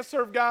again, you can't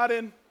serve God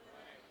and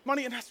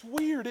money. And that's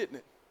weird, isn't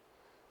it?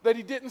 That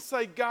he didn't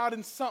say God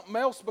and something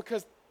else,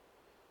 because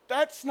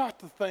that's not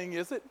the thing,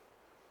 is it?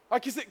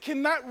 Like,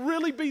 can that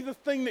really be the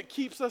thing that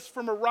keeps us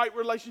from a right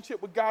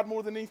relationship with God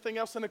more than anything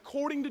else? And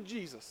according to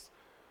Jesus,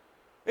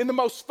 in the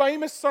most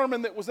famous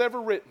sermon that was ever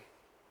written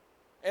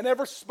and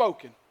ever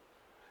spoken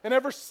and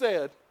ever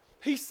said,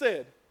 he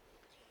said,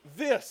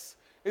 this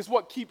is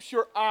what keeps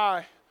your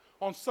eye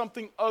on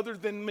something other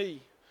than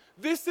me.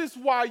 This is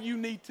why you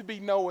need to be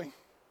knowing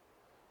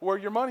where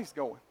your money's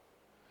going.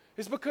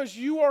 It's because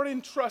you are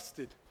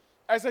entrusted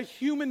as a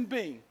human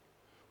being.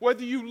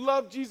 Whether you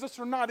love Jesus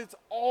or not, it's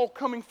all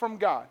coming from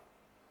God.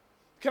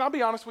 Can I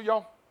be honest with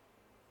y'all?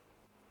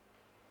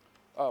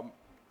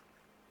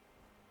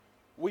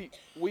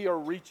 We are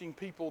reaching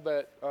people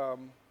that are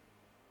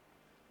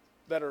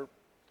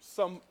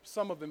some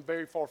of them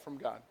very far from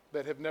God,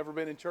 that have never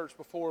been in church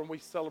before, and we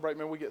celebrate,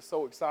 man, we get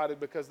so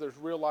excited because there's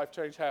real life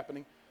change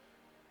happening.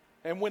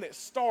 And when it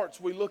starts,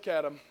 we look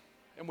at them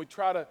and we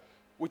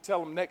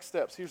tell them next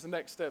steps, here's the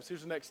next steps,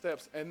 here's the next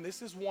steps, and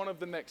this is one of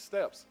the next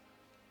steps.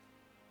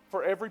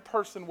 For every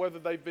person, whether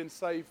they've been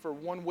saved for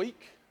 1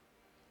 week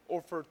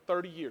or for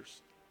 30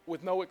 years,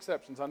 with no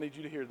exceptions, I need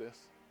you to hear this.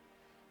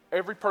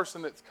 Every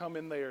person that's come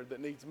in there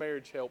that needs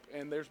marriage help,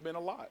 and there's been a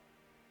lot.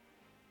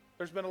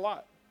 There's been a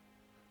lot.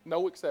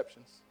 No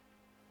exceptions.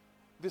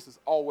 This is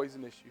always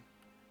an issue.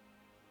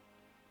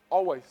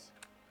 Always.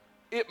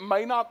 It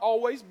may not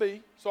always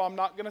be, so I'm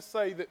not going to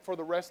say that for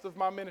the rest of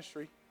my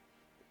ministry,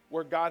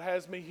 where God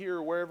has me here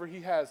or wherever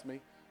he has me,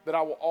 that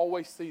I will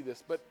always see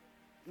this. But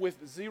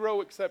with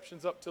zero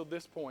exceptions up till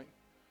this point,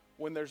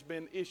 when there's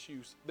been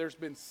issues, there's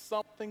been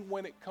something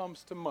when it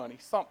comes to money,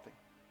 something.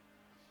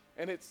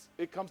 And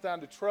it comes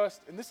down to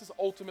trust, and this is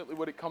ultimately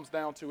what it comes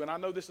down to. And I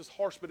know this is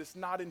harsh, but it's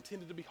not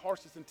intended to be harsh,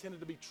 it's intended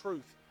to be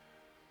truth.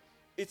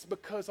 It's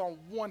because on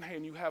one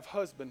hand, you have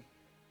husband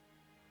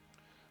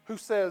who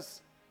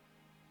says,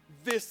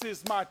 this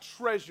is my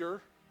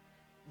treasure,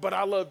 but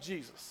I love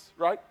Jesus,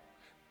 right?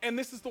 And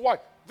this is the wife.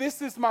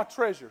 This is my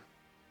treasure,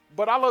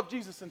 but I love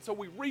Jesus. And so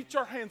we reach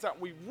our hands out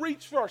and we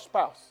reach for our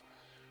spouse.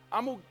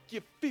 I'm going to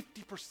give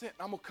 50% and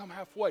I'm going to come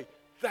halfway.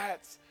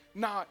 That's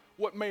not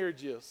what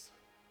marriage is.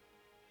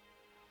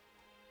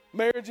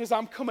 Marriage is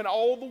I'm coming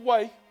all the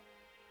way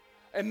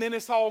and then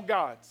it's all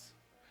God's.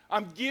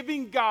 I'm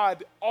giving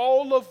God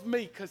all of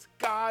me because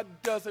God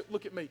doesn't,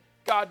 look at me,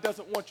 God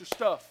doesn't want your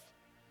stuff.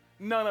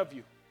 None of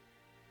you.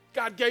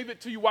 God gave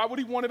it to you. Why would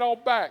he want it all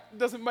back? It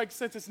doesn't make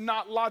sense. It's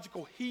not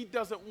logical. He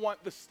doesn't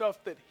want the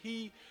stuff that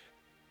he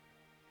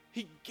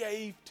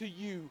gave to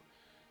you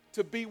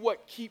to be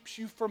what keeps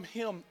you from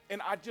him.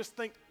 And I just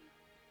think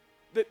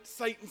that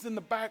Satan's in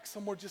the back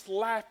somewhere just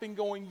laughing,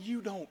 going,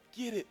 you don't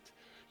get it.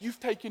 You've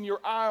taken your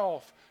eye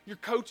off. Your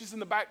coach is in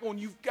the back going,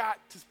 you've got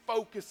to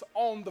focus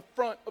on the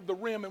front of the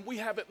rim. And we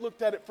haven't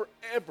looked at it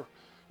forever.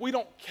 We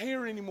don't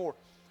care anymore.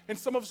 And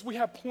some of us, we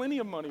have plenty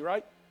of money,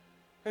 right?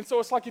 And so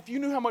it's like if you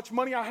knew how much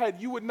money I had,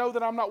 you would know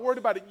that I'm not worried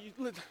about it.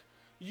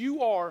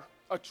 You are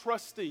a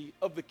trustee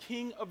of the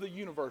King of the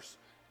universe.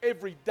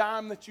 Every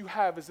dime that you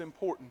have is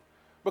important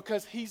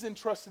because he's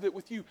entrusted it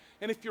with you.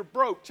 And if you're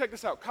broke, check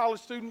this out. College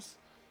students,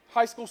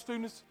 high school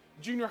students,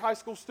 junior high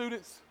school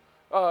students,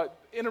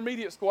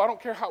 intermediate school, I don't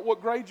care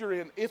what grade you're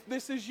in. If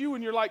this is you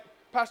and you're like,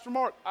 Pastor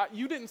Mark,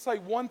 you didn't say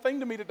one thing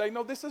to me today.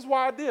 No, this is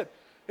why I did.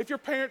 If your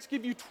parents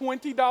give you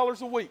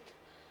 $20 a week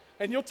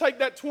and you'll take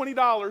that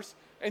 $20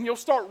 and you'll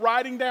start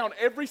writing down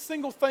every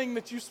single thing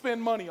that you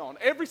spend money on,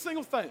 every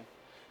single thing.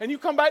 And you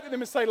come back to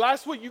them and say,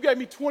 last week you gave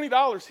me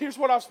 $20. Here's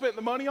what I've spent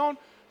the money on.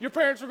 Your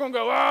parents are going to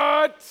go,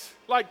 what?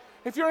 Like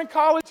if you're in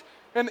college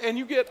and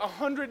you get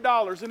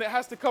 $100 and it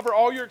has to cover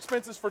all your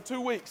expenses for 2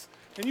 weeks,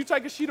 and you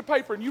take a sheet of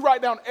paper and you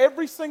write down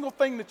every single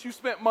thing that you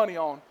spent money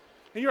on,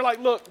 and you're like,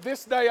 look,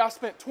 this day I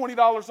spent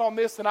 $20 on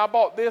this, and I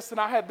bought this, and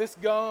I had this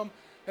gum,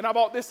 and I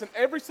bought this, and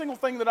every single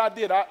thing that I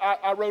did,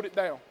 I wrote it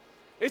down.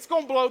 It's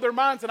going to blow their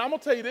minds, and I'm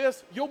going to tell you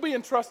this, you'll be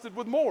entrusted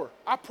with more.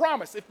 I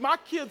promise. If my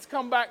kids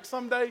come back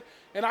someday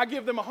and I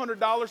give them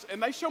 $100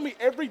 and they show me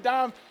every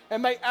dime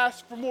and they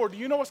ask for more, do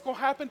you know what's going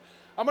to happen?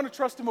 I'm going to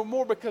trust them with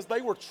more because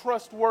they were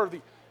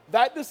trustworthy.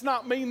 That does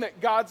not mean that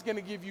God's going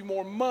to give you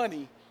more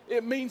money.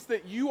 It means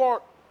that you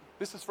are,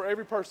 this is for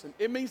every person,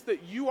 it means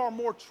that you are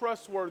more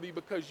trustworthy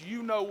because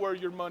you know where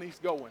your money's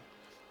going.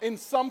 In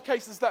some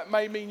cases, that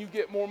may mean you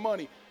get more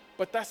money,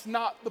 but that's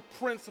not the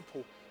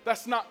principle.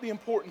 That's not the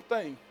important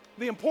thing.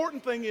 The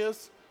important thing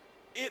is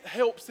it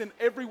helps in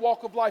every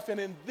walk of life. And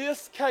in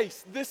this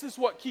case, this is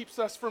what keeps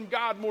us from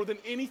God more than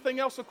anything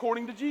else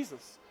according to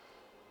Jesus.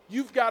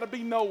 You've got to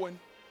be knowing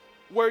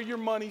where your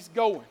money's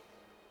going.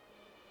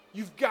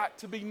 You've got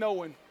to be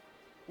knowing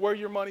where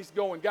your money's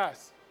going.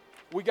 Guys,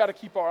 we got to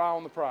keep our eye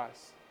on the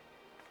prize.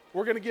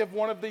 We're going to give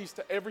one of these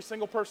to every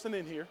single person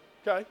in here,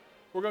 okay?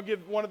 We're going to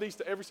give one of these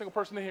to every single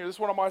person in here. This is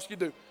what I'm going to ask you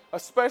to do.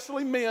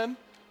 Especially men,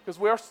 because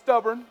we are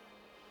stubborn,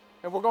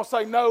 and we're going to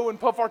say no and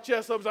puff our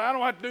chest up and say, I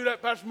don't have to do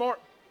that, Pastor Mark.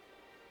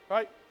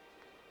 Right?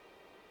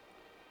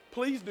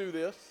 Please do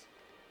this,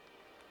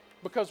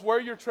 because where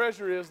your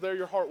treasure is, there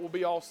your heart will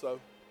be also.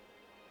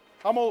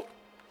 I'm going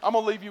to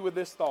leave you with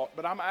this thought,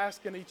 but I'm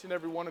asking each and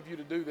every one of you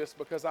to do this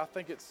because I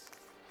think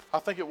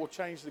it will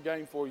change the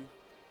game for you.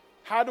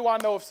 How do I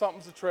know if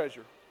something's a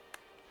treasure?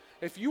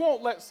 If you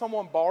won't let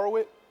someone borrow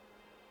it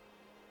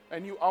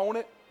and you own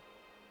it,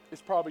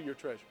 it's probably your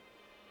treasure.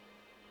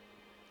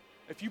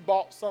 If you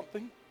bought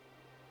something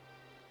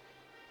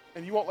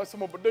and you won't let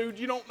someone, but dude,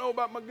 you don't know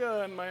about my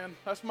gun, man.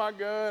 That's my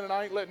gun and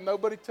I ain't letting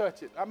nobody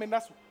touch it. I mean,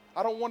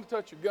 I don't want to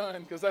touch your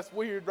gun because that's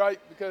weird,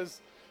 right?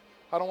 Because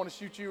I don't want to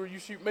shoot you or you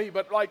shoot me.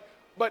 But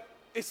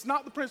it's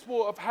not the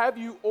principle of have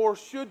you or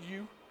should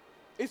you.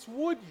 It's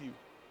would you.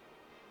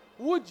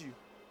 Would you?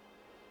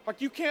 Like,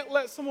 you can't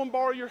let someone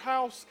borrow your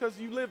house because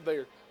you live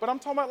there. But I'm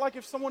talking about like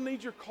if someone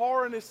needs your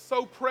car and it's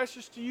so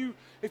precious to you,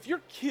 if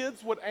your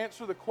kids would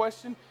answer the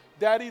question,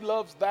 Daddy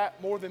loves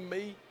that more than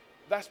me,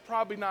 that's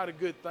probably not a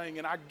good thing.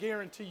 And I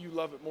guarantee you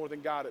love it more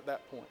than God at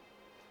that point.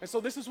 And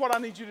so this is what I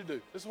need you to do.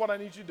 This is what I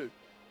need you to do.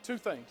 Two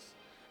things.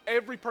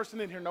 Every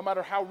person in here, no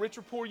matter how rich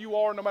or poor you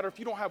are, no matter if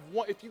you don't have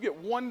one, if you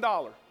get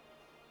 $1,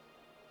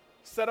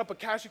 set up a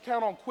cash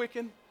account on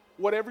Quicken,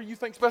 whatever you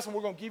think's best, and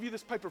we're going to give you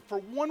this paper for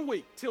 1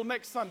 week till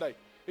next Sunday.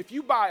 If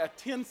you buy a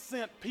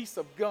 10-cent piece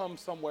of gum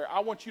somewhere, I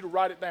want you to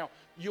write it down.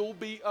 You'll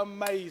be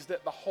amazed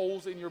at the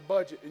holes in your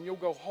budget, and you'll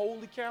go,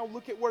 holy cow,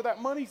 look at where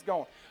that money's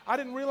going. I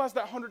didn't realize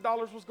that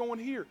 $100 was going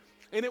here.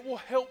 And it will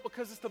help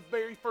because it's the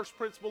very first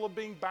principle of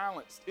being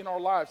balanced in our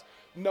lives,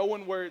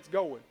 knowing where it's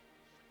going,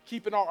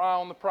 keeping our eye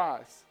on the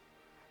prize.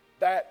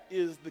 That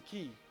is the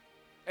key.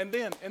 And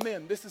then,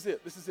 this is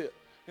it.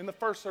 In the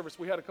first service,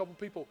 we had a couple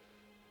people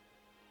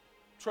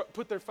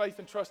put their faith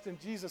and trust in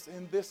Jesus.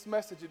 In this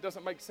message, it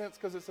doesn't make sense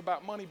because it's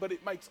about money, but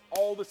it makes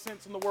all the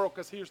sense in the world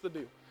because here's the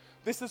deal.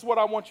 This is what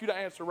I want you to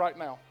answer right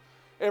now,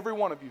 every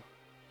one of you.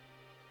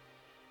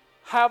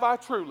 Have I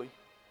truly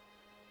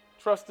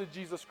trusted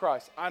Jesus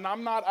Christ? And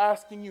I'm not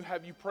asking you,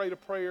 have you prayed a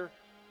prayer?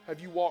 Have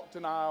you walked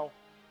an aisle?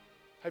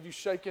 Have you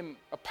shaken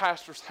a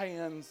pastor's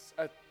hands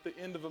at the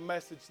end of a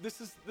message?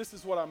 This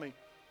is what I mean.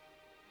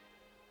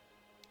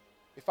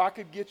 If I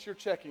could get your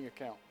checking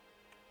account,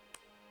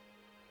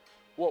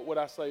 what would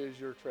I say is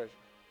your treasure?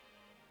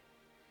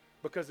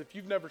 Because if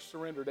you've never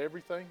surrendered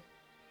everything,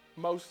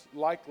 most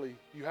likely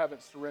you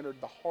haven't surrendered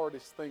the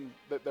hardest thing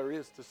that there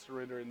is to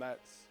surrender, and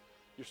that's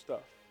your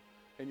stuff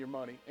and your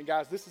money. And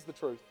guys, this is the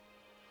truth.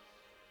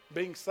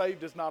 Being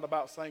saved is not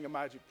about saying a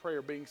magic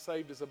prayer. Being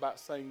saved is about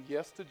saying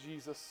yes to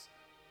Jesus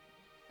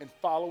and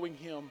following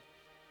him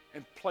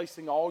and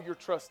placing all your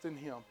trust in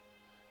him.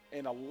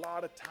 And a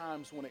lot of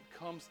times when it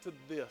comes to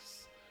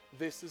this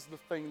is the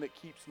thing that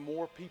keeps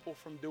more people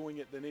from doing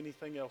it than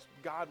anything else.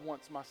 God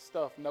wants my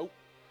stuff. Nope.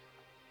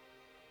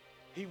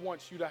 He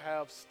wants you to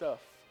have stuff.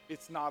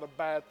 It's not a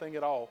bad thing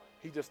at all.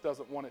 He just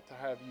doesn't want it to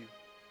have you.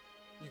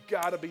 You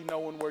got to be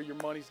knowing where your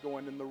money's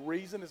going. And the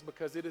reason is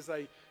because it is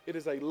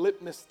a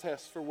litmus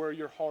test for where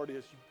your heart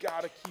is. You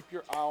got to keep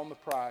your eye on the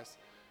prize.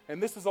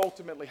 And this is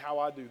ultimately how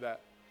I do that.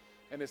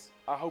 And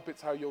I hope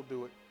it's how you'll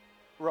do it.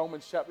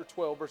 Romans chapter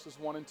 12, verses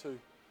 1 and 2.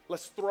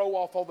 Let's throw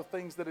off all the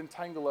things that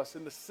entangle us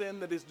and the sin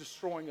that is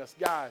destroying us.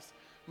 Guys,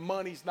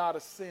 money's not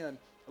a sin.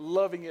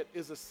 Loving it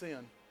is a sin.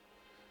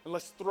 And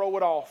let's throw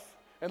it off.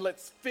 And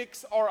let's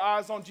fix our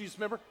eyes on Jesus.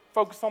 Remember,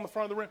 focus on the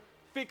front of the room.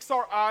 Fix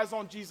our eyes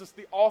on Jesus,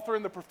 the author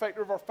and the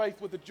perfecter of our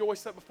faith, with the joy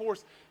set before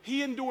us.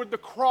 He endured the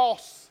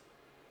cross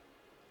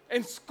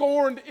and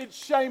scorned its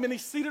shame, and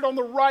he's seated on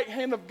the right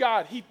hand of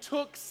God. He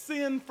took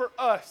sin for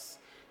us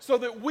so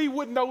that we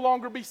would no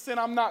longer be sin.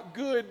 I'm not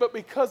good, but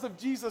because of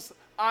Jesus,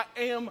 I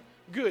am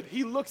good.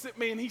 He looks at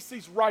me and he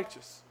sees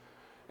righteous.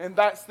 And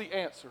that's the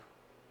answer.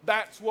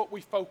 That's what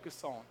we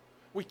focus on.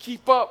 We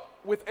keep up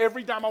with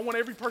every dime. I want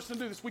every person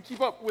to do this. We keep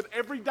up with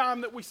every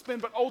dime that we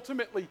spend, but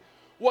ultimately,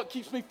 what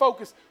keeps me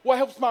focused? What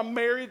helps my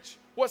marriage?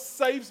 What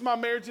saves my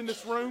marriage in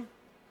this room?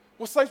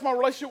 What saves my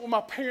relationship with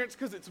my parents?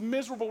 Because it's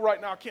miserable right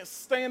now. I can't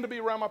stand to be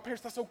around my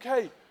parents. That's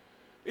okay.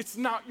 It's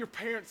not your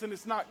parents and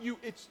it's not you.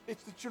 It's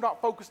that you're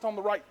not focused on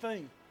the right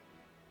thing.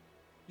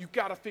 You've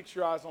got to fix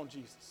your eyes on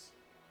Jesus.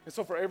 And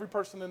so for every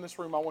person in this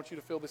room, I want you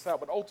to fill this out.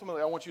 But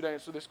ultimately, I want you to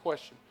answer this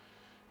question.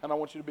 And I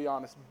want you to be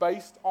honest.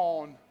 Based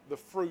on the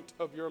fruit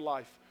of your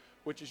life,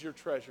 which is your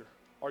treasure,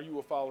 are you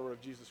a follower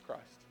of Jesus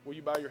Christ? Will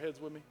you bow your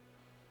heads with me?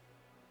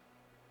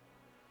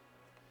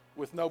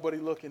 With nobody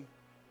looking.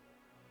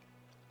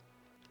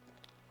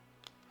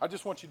 I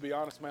just want you to be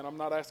honest, man. I'm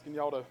not asking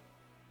y'all to,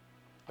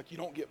 you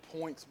don't get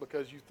points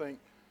because you think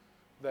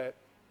that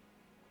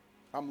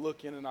I'm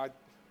looking and I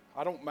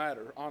don't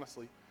matter,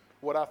 honestly.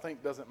 What I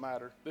think doesn't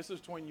matter. This is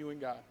between you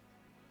and God.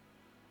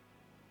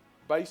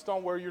 Based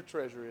on where your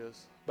treasure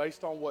is,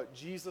 based on what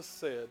Jesus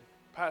said,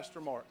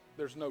 Pastor Mark,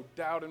 there's no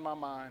doubt in my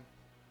mind.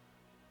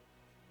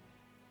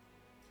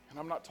 And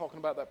I'm not talking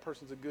about that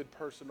person's a good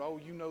person. Oh,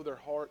 you know their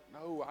heart.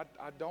 No,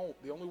 I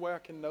don't. The only way I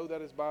can know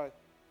that is by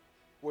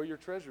where your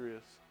treasure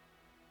is.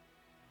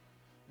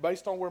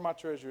 Based on where my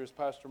treasure is,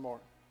 Pastor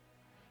Mark,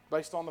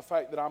 based on the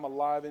fact that I'm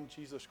alive in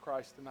Jesus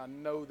Christ and I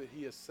know that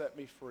He has set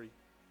me free,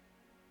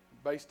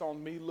 based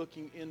on me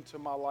looking into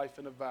my life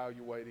and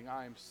evaluating,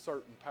 I am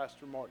certain,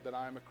 Pastor Mark, that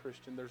I am a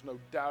Christian. There's no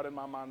doubt in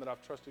my mind that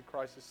I've trusted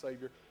Christ as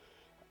Savior.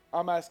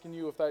 I'm asking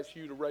you, if that's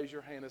you, to raise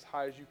your hand as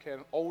high as you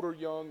can. Older,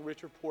 young,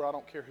 rich, or poor, I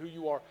don't care who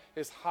you are.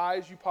 As high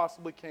as you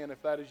possibly can, if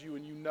that is you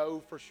and you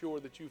know for sure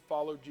that you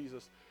follow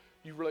Jesus,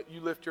 you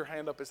lift your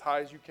hand up as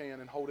high as you can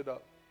and hold it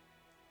up.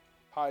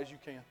 High as you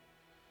can.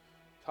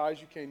 As high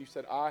as you can. You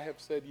said, I have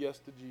said yes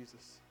to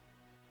Jesus.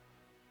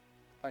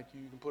 Thank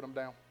you. You can put them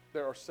down.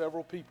 There are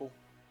several people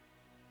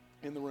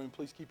in the room.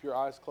 Please keep your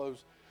eyes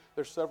closed.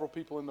 There's several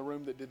people in the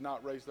room that did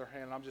not raise their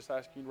hand. I'm just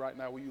asking you right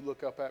now, will you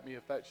look up at me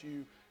if that's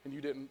you and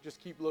you didn't?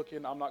 Just keep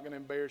looking. I'm not going to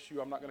embarrass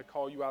you. I'm not going to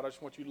call you out. I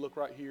just want you to look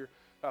right here.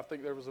 I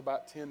think there was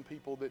about 10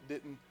 people that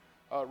didn't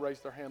raise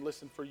their hand.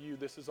 Listen, for you,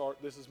 this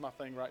is my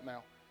thing right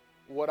now.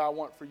 What I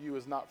want for you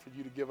is not for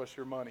you to give us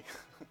your money.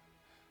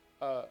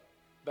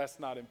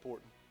 That's not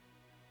important.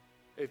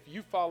 If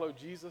you follow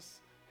Jesus,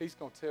 He's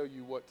going to tell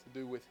you what to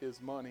do with His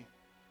money.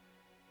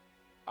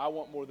 I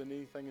want more than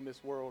anything in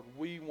this world.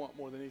 We want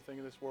more than anything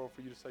in this world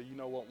for you to say, you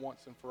know what,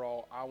 once and for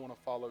all, I want to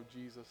follow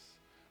Jesus.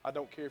 I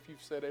don't care if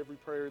you've said every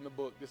prayer in the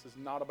book. This is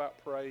not about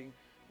praying.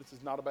 This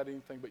is not about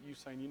anything but you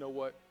saying, you know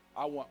what,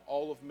 I want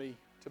all of me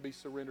to be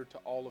surrendered to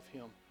all of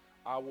Him.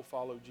 I will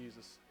follow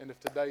Jesus. And if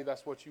today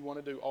that's what you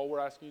want to do, all we're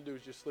asking you to do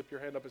is just slip your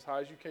hand up as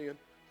high as you can.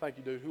 Thank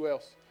you, dude. Who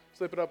else?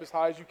 Slip it up as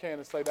high as you can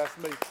and say, that's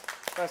me.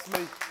 That's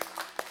me.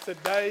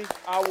 Today,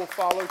 I will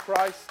follow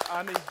Christ.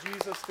 I need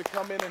Jesus to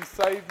come in and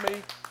save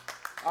me.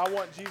 I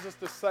want Jesus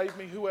to save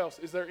me. Who else?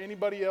 Is there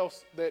anybody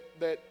else that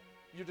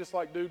you're just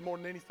like, dude, more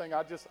than anything,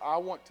 I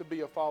want to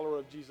be a follower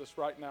of Jesus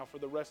right now for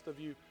the rest of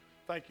you.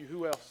 Thank you.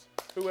 Who else?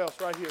 Who else?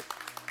 Right here.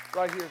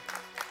 Right here.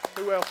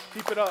 Who else?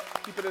 Keep it up.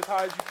 Keep it as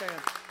high as you can.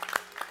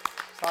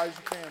 As high as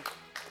you can.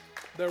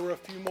 There were a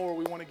few more.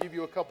 We want to give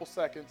you a couple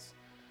seconds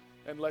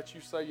and let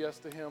you say yes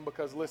to Him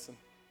because, listen,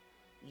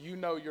 you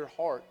know your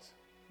heart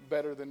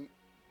better than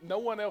no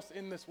one else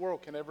in this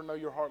world can ever know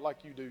your heart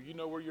like you do. You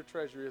know where your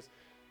treasure is.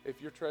 If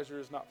your treasure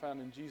is not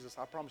found in Jesus,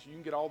 I promise you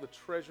can get all the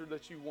treasure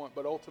that you want,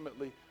 but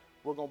ultimately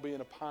we're going to be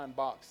in a pine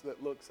box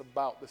that looks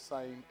about the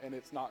same, and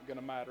it's not going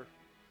to matter.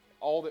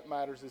 All that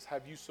matters is,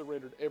 have you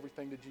surrendered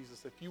everything to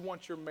Jesus? If you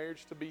want your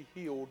marriage to be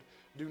healed,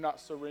 do not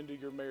surrender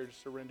your marriage,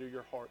 surrender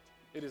your heart.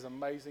 It is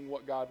amazing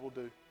what God will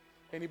do.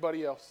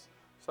 Anybody else?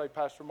 Say,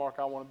 Pastor Mark,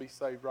 I want to be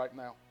saved right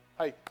now.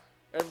 Hey,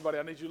 everybody,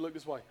 I need you to look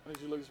this way. I need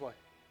you to look this way.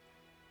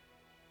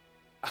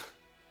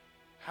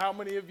 How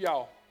many of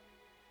y'all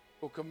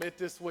will commit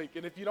this week?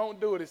 And if you don't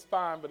do it, it's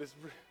fine, but it's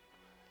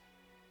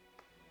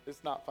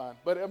not fine.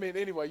 But I mean,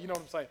 anyway, you know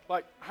what I'm saying.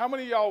 Like, how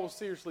many of y'all will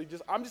seriously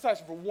I'm just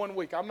asking for 1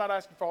 week. I'm not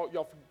asking for all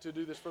y'all to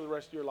do this for the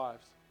rest of your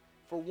lives.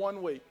 For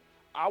 1 week,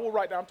 I will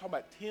write down, I'm talking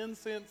about 10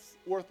 cents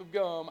worth of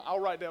gum. I'll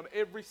write down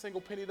every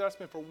single penny that I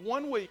spend. For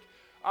 1 week,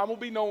 I'm going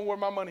to be knowing where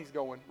my money's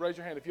going. Raise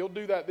your hand if you'll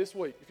do that this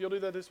week. If you'll do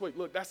that this week.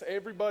 Look, that's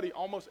everybody,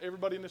 almost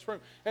everybody in this room.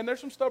 And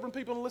there's some stubborn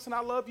people, and listen,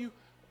 I love you.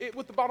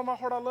 With the bottom of my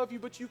heart, I love you,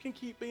 but you can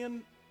keep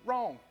being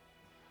wrong.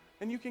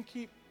 And you can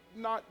keep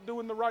not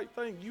doing the right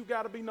thing. You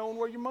got to be knowing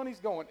where your money's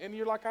going. And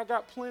you're like, I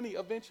got plenty.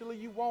 Eventually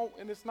you won't,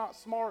 and it's not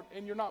smart,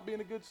 and you're not being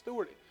a good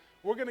steward.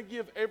 We're going to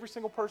give every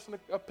single person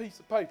a piece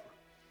of paper.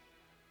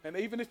 And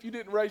even if you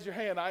didn't raise your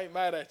hand, I ain't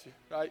mad at you,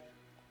 right?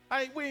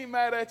 We ain't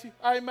mad at you.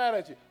 I ain't mad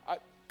at you.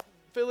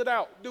 Fill it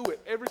out. Do it.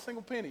 Every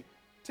single penny.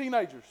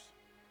 Teenagers,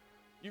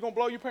 you're going to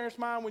blow your parents'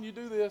 mind when you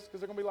do this because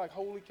they're going to be like,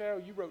 holy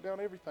cow, you wrote down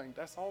everything.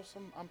 That's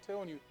awesome. I'm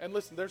telling you. And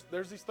listen,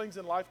 there's these things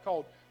in life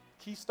called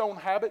keystone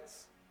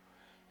habits.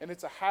 And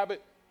it's a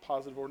habit,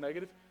 positive or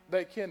negative,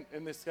 that can,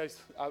 in this case,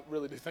 I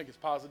really do think it's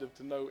positive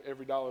to know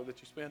every dollar that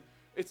you spend.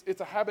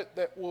 It's a habit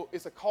that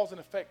it's a cause and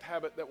effect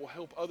habit that will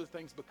help other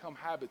things become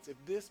habits. If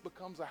this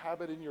becomes a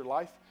habit in your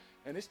life,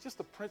 and it's just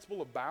a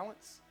principle of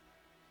balance,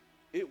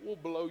 it will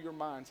blow your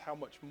minds how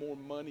much more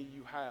money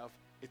you have.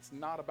 It's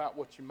not about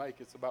what you make,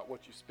 it's about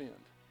what you spend.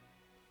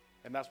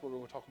 And that's what we're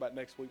going to talk about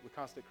next week with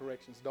Constant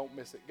Corrections. Don't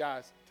miss it.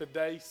 Guys,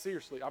 today,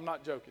 seriously, I'm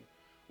not joking,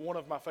 one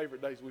of my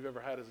favorite days we've ever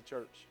had as a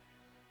church.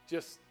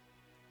 Just,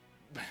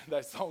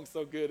 that song's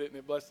so good, isn't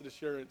it? Blessed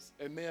Assurance.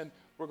 And then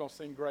we're going to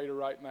sing Greater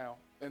right now.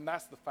 And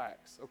that's the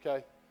facts,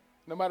 okay?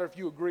 No matter if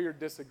you agree or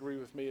disagree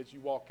with me as you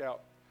walk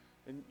out,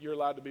 and you're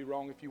allowed to be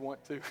wrong if you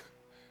want to,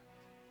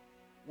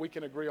 we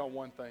can agree on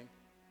one thing.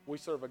 We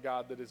serve a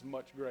God that is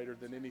much greater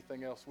than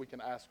anything else we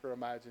can ask or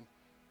imagine.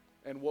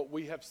 And what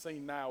we have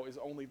seen now is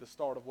only the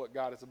start of what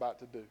God is about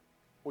to do.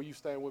 Will you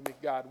stand with me?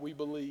 God, we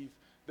believe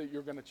that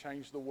you're going to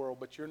change the world,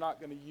 but you're not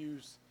going to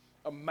use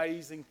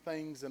amazing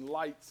things and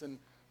lights, and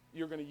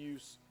you're going to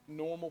use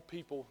normal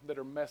people that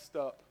are messed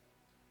up,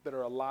 that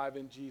are alive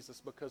in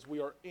Jesus, because we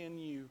are in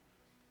you,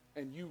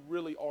 and you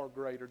really are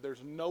greater.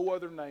 There's no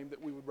other name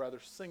that we would rather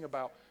sing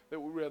about, that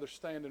we would rather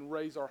stand and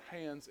raise our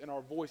hands and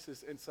our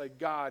voices and say,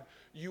 God,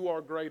 you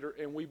are greater,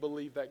 and we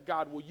believe that.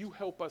 God, will you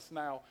help us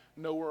now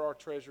know where our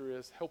treasure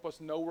is? Help us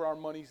know where our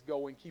money's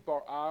going. Keep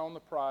our eye on the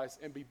prize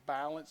and be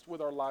balanced with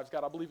our lives.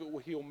 God, I believe it will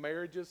heal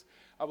marriages.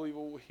 I believe it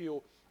will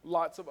heal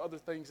lots of other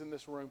things in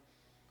this room.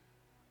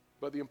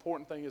 But the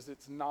important thing is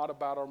it's not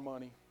about our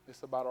money.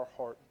 It's about our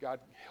heart. God,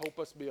 help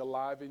us be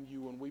alive in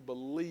you, and we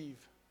believe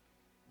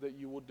that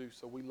you will do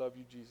so. We love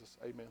you, Jesus.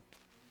 Amen.